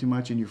happen here too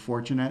much, and you're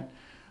fortunate.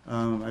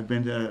 I've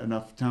been to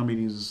enough town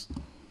meetings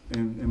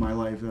in my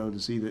life, though, to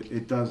see that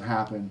it does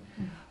happen.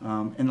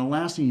 And the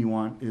last thing you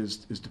want is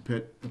to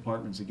pit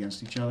departments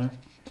against each other.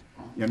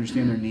 You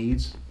understand their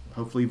needs,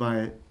 hopefully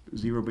via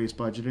zero-based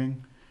budgeting.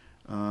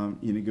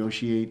 You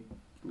negotiate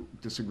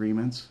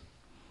disagreements,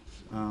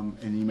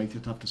 and you make the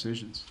tough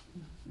decisions.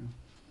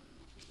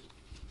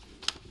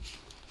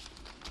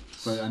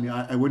 But I mean,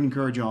 I would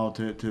encourage y'all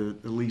to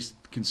at least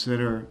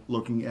consider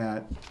looking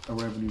at a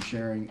revenue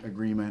sharing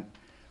agreement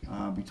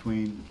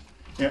between,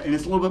 and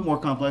it's a little bit more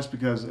complex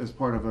because as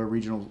part of a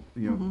regional,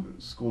 you know,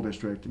 school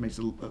district, it makes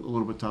it a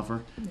little bit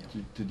tougher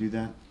to do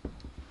that.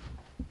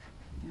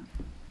 Yeah.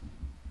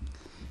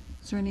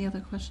 Is there any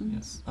other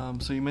questions?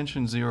 Yes. So you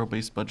mentioned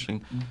zero-based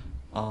budgeting.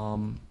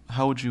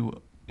 How would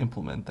you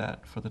implement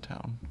that for the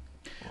town?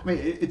 I mean,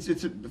 it's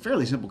a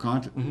fairly simple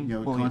concept. You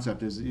know,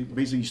 concept is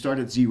basically you start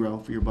at zero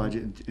for your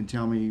budget and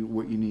tell me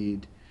what you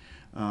need,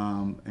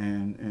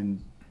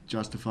 and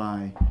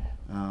justify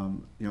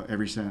you know,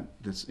 every cent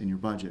that's in your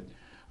budget.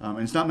 And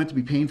it's not meant to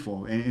be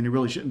painful, and it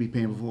really shouldn't be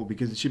painful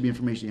because it should be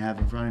information you have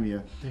in front of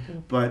you.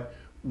 But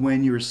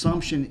when your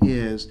assumption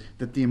is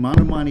that the amount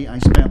of money I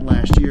spent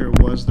last year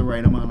was the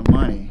right amount of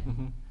money,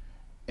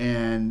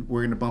 and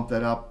we're going to bump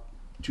that up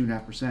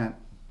 2.5%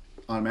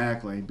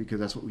 automatically because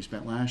that's what we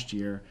spent last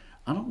year,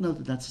 I don't know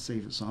that that's a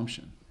safe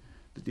assumption,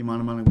 that the amount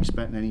of money we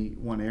spent in any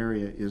one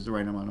area is the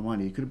right amount of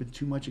money. It could have been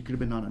too much, it could have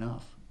been not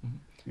enough.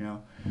 You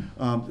know,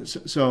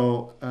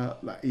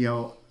 you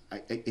know,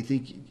 I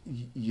think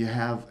you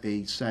have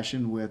a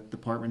session with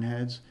department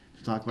heads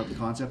to talk about the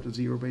concept of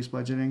zero-based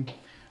budgeting,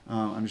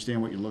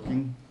 understand what you're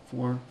looking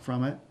for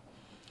from it,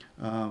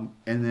 and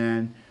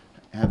then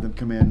have them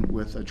come in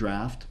with a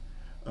draft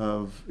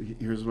of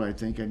here's what I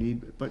think I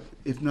need. But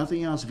if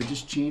nothing else, if it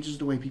just changes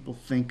the way people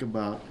think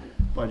about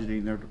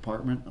budgeting their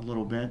department a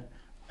little bit,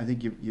 I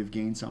think you've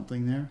gained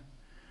something there.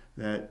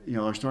 That, you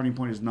know, our starting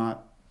point is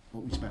not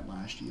what we spent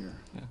last year.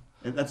 Yeah.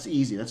 That's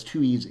easy. That's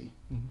too easy.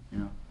 You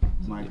know,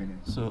 in my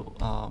opinion. So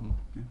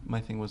my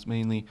thing was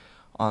mainly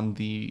on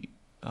the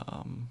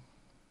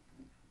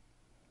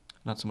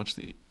not so much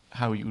the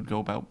how you would go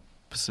about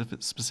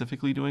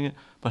specifically doing it,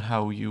 but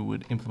how you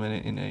would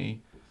implement it in a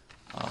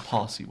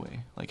policy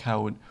way. Like,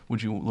 how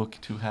would you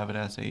look to have it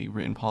as a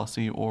written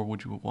policy, or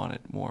would you want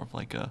it more of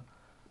like a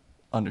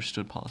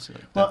understood policy,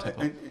 like that type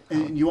of?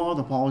 And you all are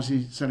the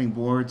policy setting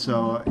board,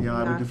 so you know,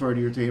 I would defer to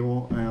your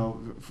table, you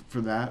know, for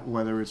that,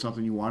 whether it's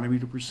something you wanted me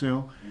to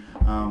pursue.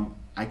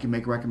 I can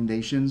make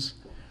recommendations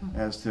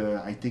as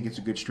to I think it's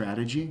a good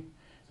strategy.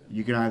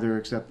 You can either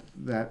accept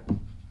that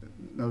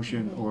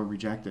notion or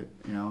reject it,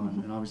 you know,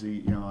 and obviously,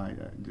 you know,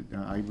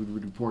 I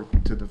would report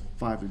to the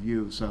 5 of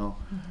you, so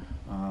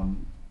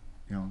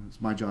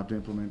it's my job to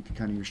implement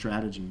kind of your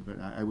strategy. But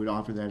I would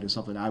offer that as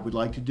something I would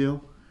like to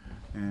do,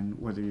 and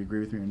whether you agree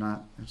with me or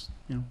not, it's,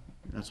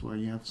 that's why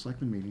you have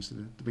selectmen meetings to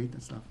debate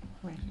that stuff.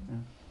 Right.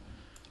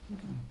 Yeah.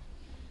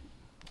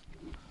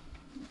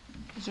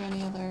 Is there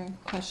any other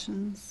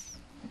questions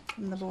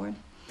from the board?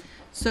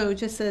 So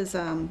just as,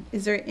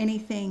 is there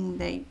anything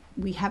that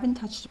we haven't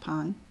touched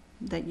upon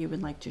that you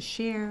would like to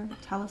share,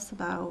 tell us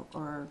about,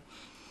 or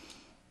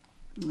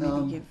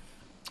maybe give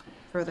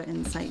further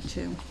insight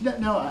to?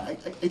 No, I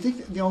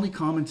think the only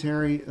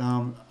commentary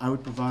I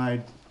would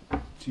provide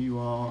to you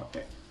all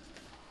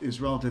is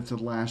relative to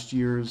last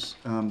year's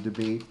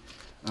debate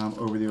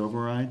over the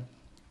override.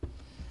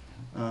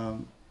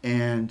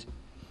 And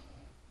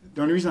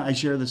the only reason I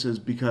share this is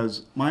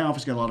because my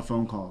office got a lot of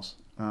phone calls,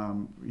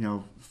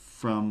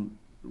 from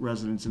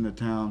residents in the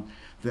town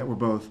that were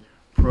both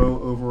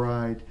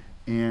pro-override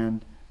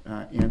and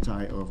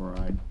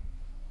anti-override.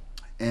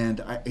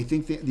 And I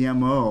think the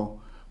MO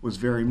was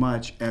very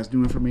much, as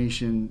new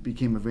information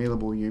became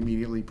available, you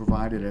immediately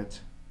provided it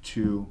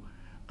to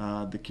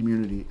the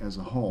community as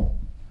a whole,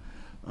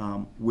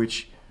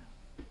 which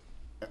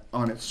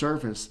on its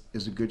surface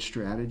is a good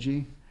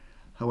strategy.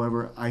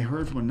 However, I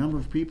heard from a number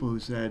of people who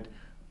said,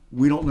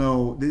 we don't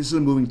know, this is a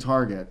moving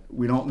target.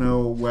 We don't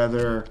know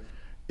whether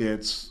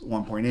it's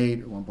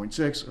 1.8 or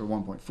 1.6 or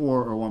 1.4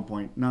 or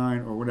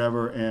 1.9 or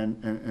whatever,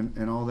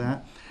 and all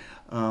that.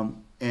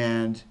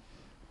 And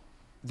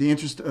the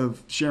interest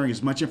of sharing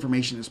as much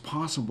information as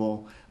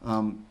possible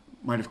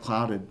might have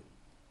clouded,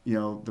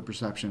 the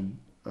perception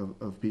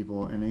of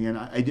people. And again,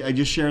 I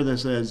just share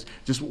this as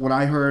just what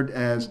I heard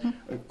as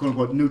a quote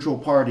unquote neutral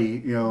party,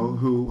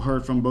 who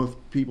heard from both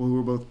people who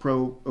were both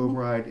pro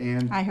override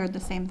and. I heard the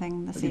same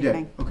thing this You did?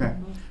 evening. Okay.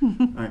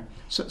 All right.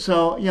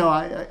 So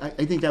I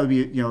think that would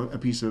be a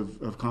piece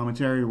of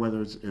commentary,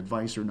 whether it's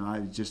advice or not.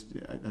 It's just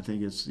I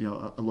think it's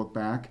a look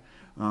back.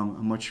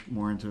 I'm much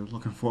more into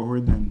looking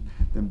forward than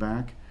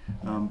back.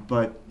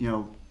 But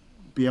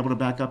be able to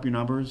back up your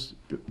numbers.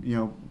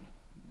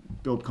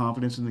 Build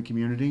confidence in the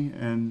community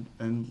and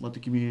let the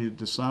community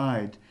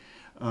decide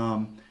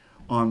on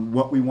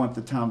what we want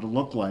the town to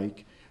look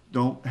like.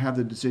 Don't have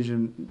the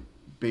decision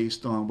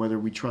based on whether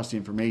we trust the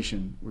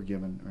information we're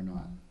given or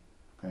not.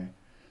 Okay,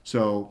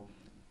 so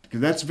because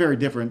that's a very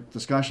different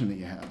discussion that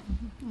you have.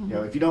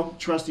 If you don't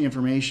trust the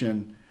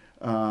information,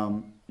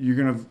 you're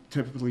going to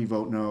typically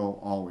vote no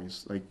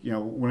always. Like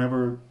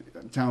whenever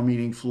town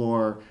meeting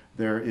floor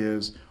there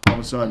is all of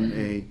a sudden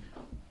a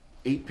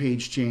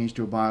 8-page change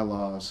to a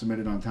bylaw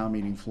submitted on town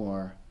meeting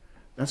floor,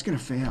 that's going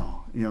to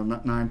fail,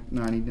 not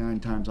 99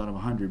 times out of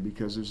 100,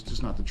 because there's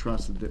just not the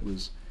trust that it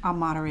was. I'll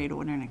moderate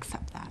order and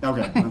accept that.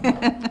 Okay.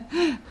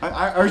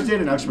 I already did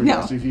an expert No.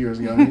 test a few years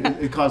ago.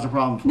 It caused a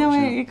problem for No, us.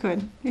 it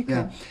could. It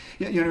Yeah, could.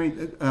 yeah, you know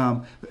what I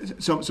mean.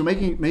 So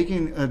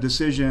making a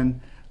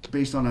decision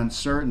based on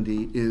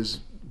uncertainty is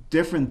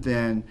different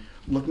than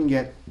looking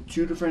at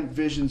two different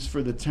visions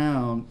for the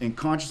town and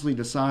consciously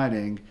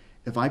deciding,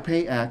 if I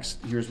pay X,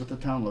 here's what the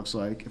town looks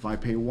like. If I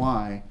pay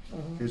Y,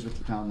 here's what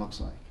the town looks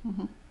like.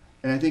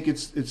 And I think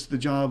it's the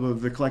job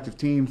of the collective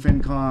team,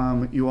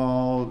 FinCom, you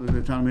all,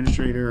 the town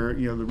administrator,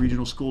 the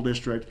regional school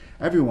district,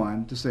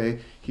 everyone, to say,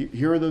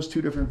 here are those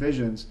two different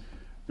visions.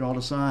 You all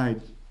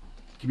decide,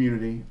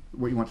 community,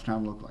 what you want the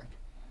town to look like.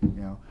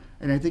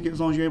 And I think as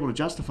long as you're able to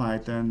justify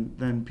it,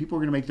 then people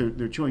are going to make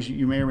their choice.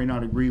 You may or may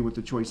not agree with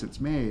the choice that's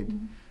made.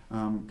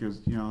 Because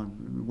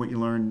what you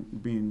learn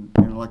being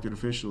an elected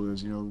official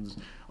is there's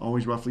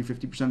always roughly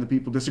 50% of the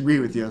people disagree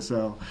with you.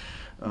 So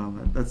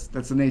that's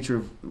the nature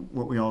of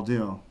what we all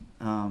do.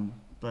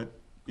 But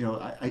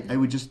I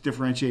would just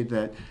differentiate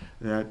that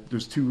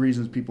there's two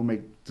reasons people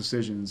make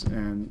decisions,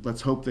 and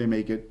let's hope they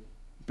make it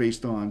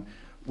based on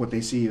what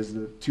they see as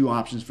the two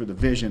options for the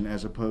vision,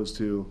 as opposed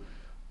to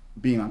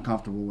being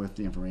uncomfortable with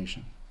the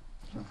information.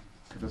 So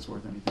if that's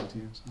worth anything to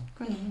you. So.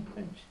 Great.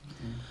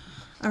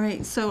 All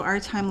right, so our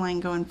timeline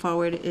going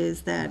forward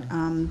is that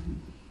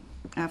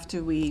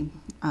after we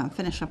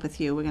finish up with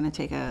you, we're going to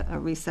take a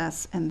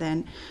recess, and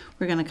then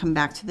we're going to come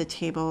back to the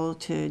table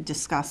to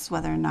discuss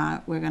whether or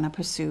not we're going to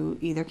pursue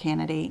either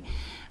candidate,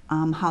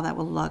 how that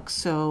will look.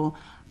 So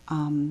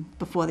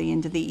before the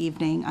end of the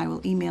evening, I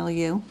will email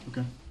you.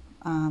 Okay.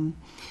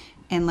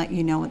 And let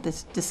you know what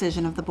this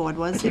decision of the board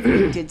was, if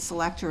we did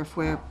select, or if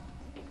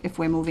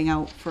we're moving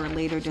out for a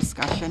later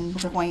discussion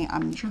point.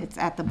 It's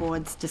at the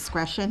board's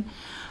discretion.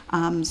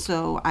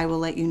 So I will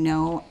let you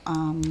know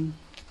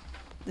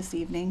this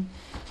evening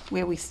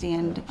where we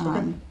stand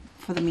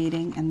for the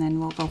meeting, and then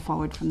we'll go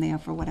forward from there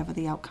for whatever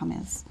the outcome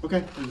is.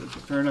 Okay,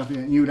 fair enough.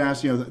 And you would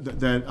ask,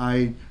 that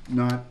I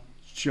not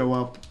show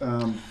up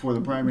for the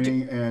prior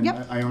meeting, and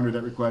Yep. I honor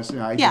that request.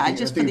 I Yeah,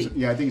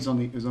 think it's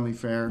only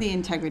fair. The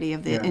integrity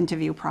of the Yeah.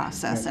 interview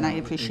process, and I Yeah,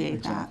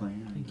 appreciate that. exactly.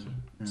 Thank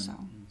you. So.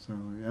 So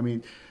I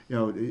mean,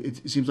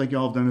 it seems like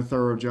y'all have done a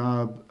thorough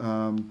job.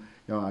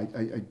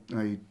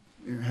 I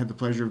had the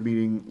pleasure of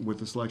meeting with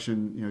the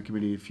selection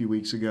committee a few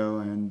weeks ago,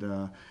 and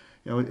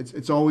you know,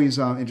 it's always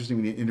interesting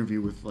when you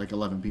interview with like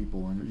 11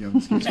 people, and you know,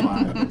 this gets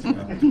 5.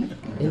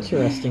 But,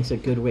 Interesting's a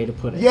good way to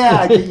put it.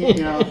 yeah, you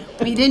know.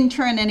 We didn't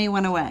turn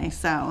anyone away,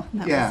 so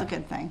that Yeah. was a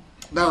good thing.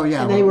 No,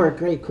 yeah. And they well, were a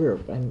great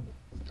group, and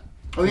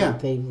Oh yeah.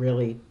 they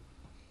really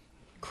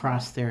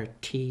crossed their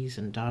T's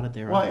and dotted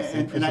their Well, I's.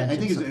 and I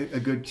think it's a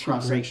good two great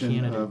cross section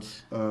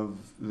candidates. of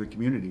the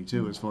community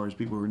too, as far as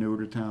people who are newer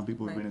to town,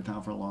 people who've been in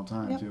town for a long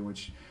time too,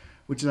 which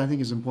I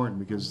think is important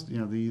because you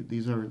know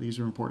these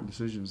are important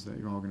decisions that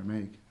you're all going to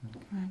make.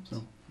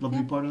 So love to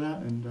be part of that,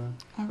 and All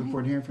look right.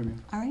 forward to hearing from you.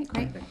 All right,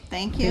 great.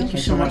 Thank you. Thank you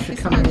so much for Thank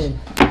you so coming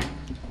much. in.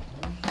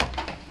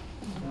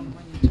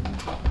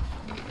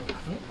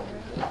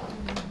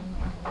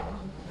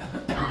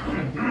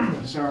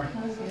 Sorry.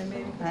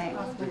 Right.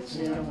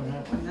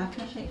 I'm not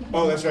gonna shake your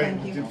Oh, that's right.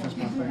 Thank you.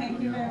 Thank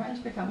you very much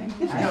for coming.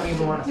 I don't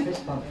even want a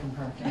fist bump from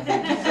her.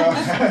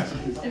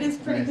 It is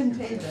pretty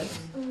contagious.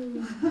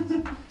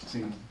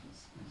 See.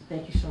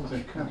 Thank you so much.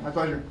 My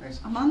pleasure. Thanks.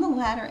 I'm on the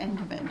latter end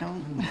of it,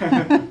 don't.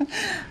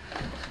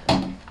 All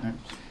right.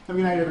 Have a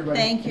good night, everybody.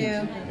 Thank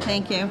you,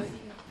 thank you.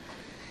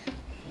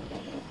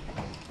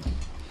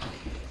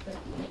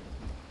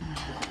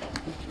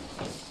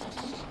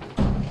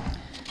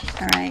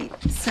 All right,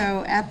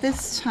 so at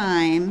this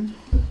time,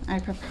 I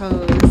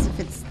propose, if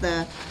it's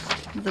the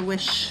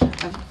wish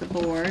of the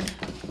board,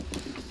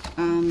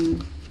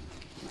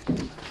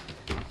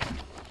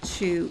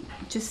 to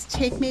just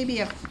take maybe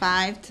a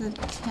 5 to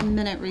 10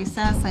 minute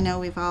recess. I know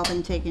we've all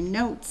been taking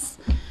notes.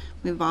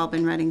 We've all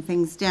been writing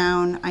things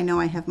down. I know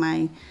I have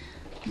my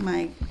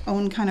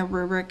own kind of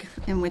rubric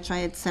in which I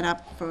had set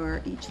up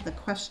for each of the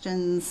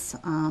questions.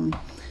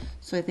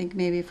 So I think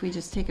maybe if we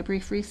just take a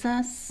brief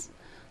recess,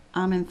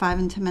 in 5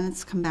 and 10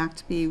 minutes, come back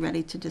to be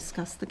ready to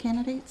discuss the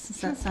candidates.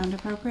 Does that sound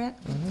appropriate?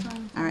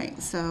 All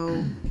right,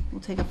 so we'll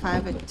take a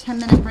 5 or 10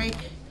 minute break,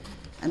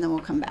 and then we'll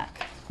come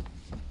back.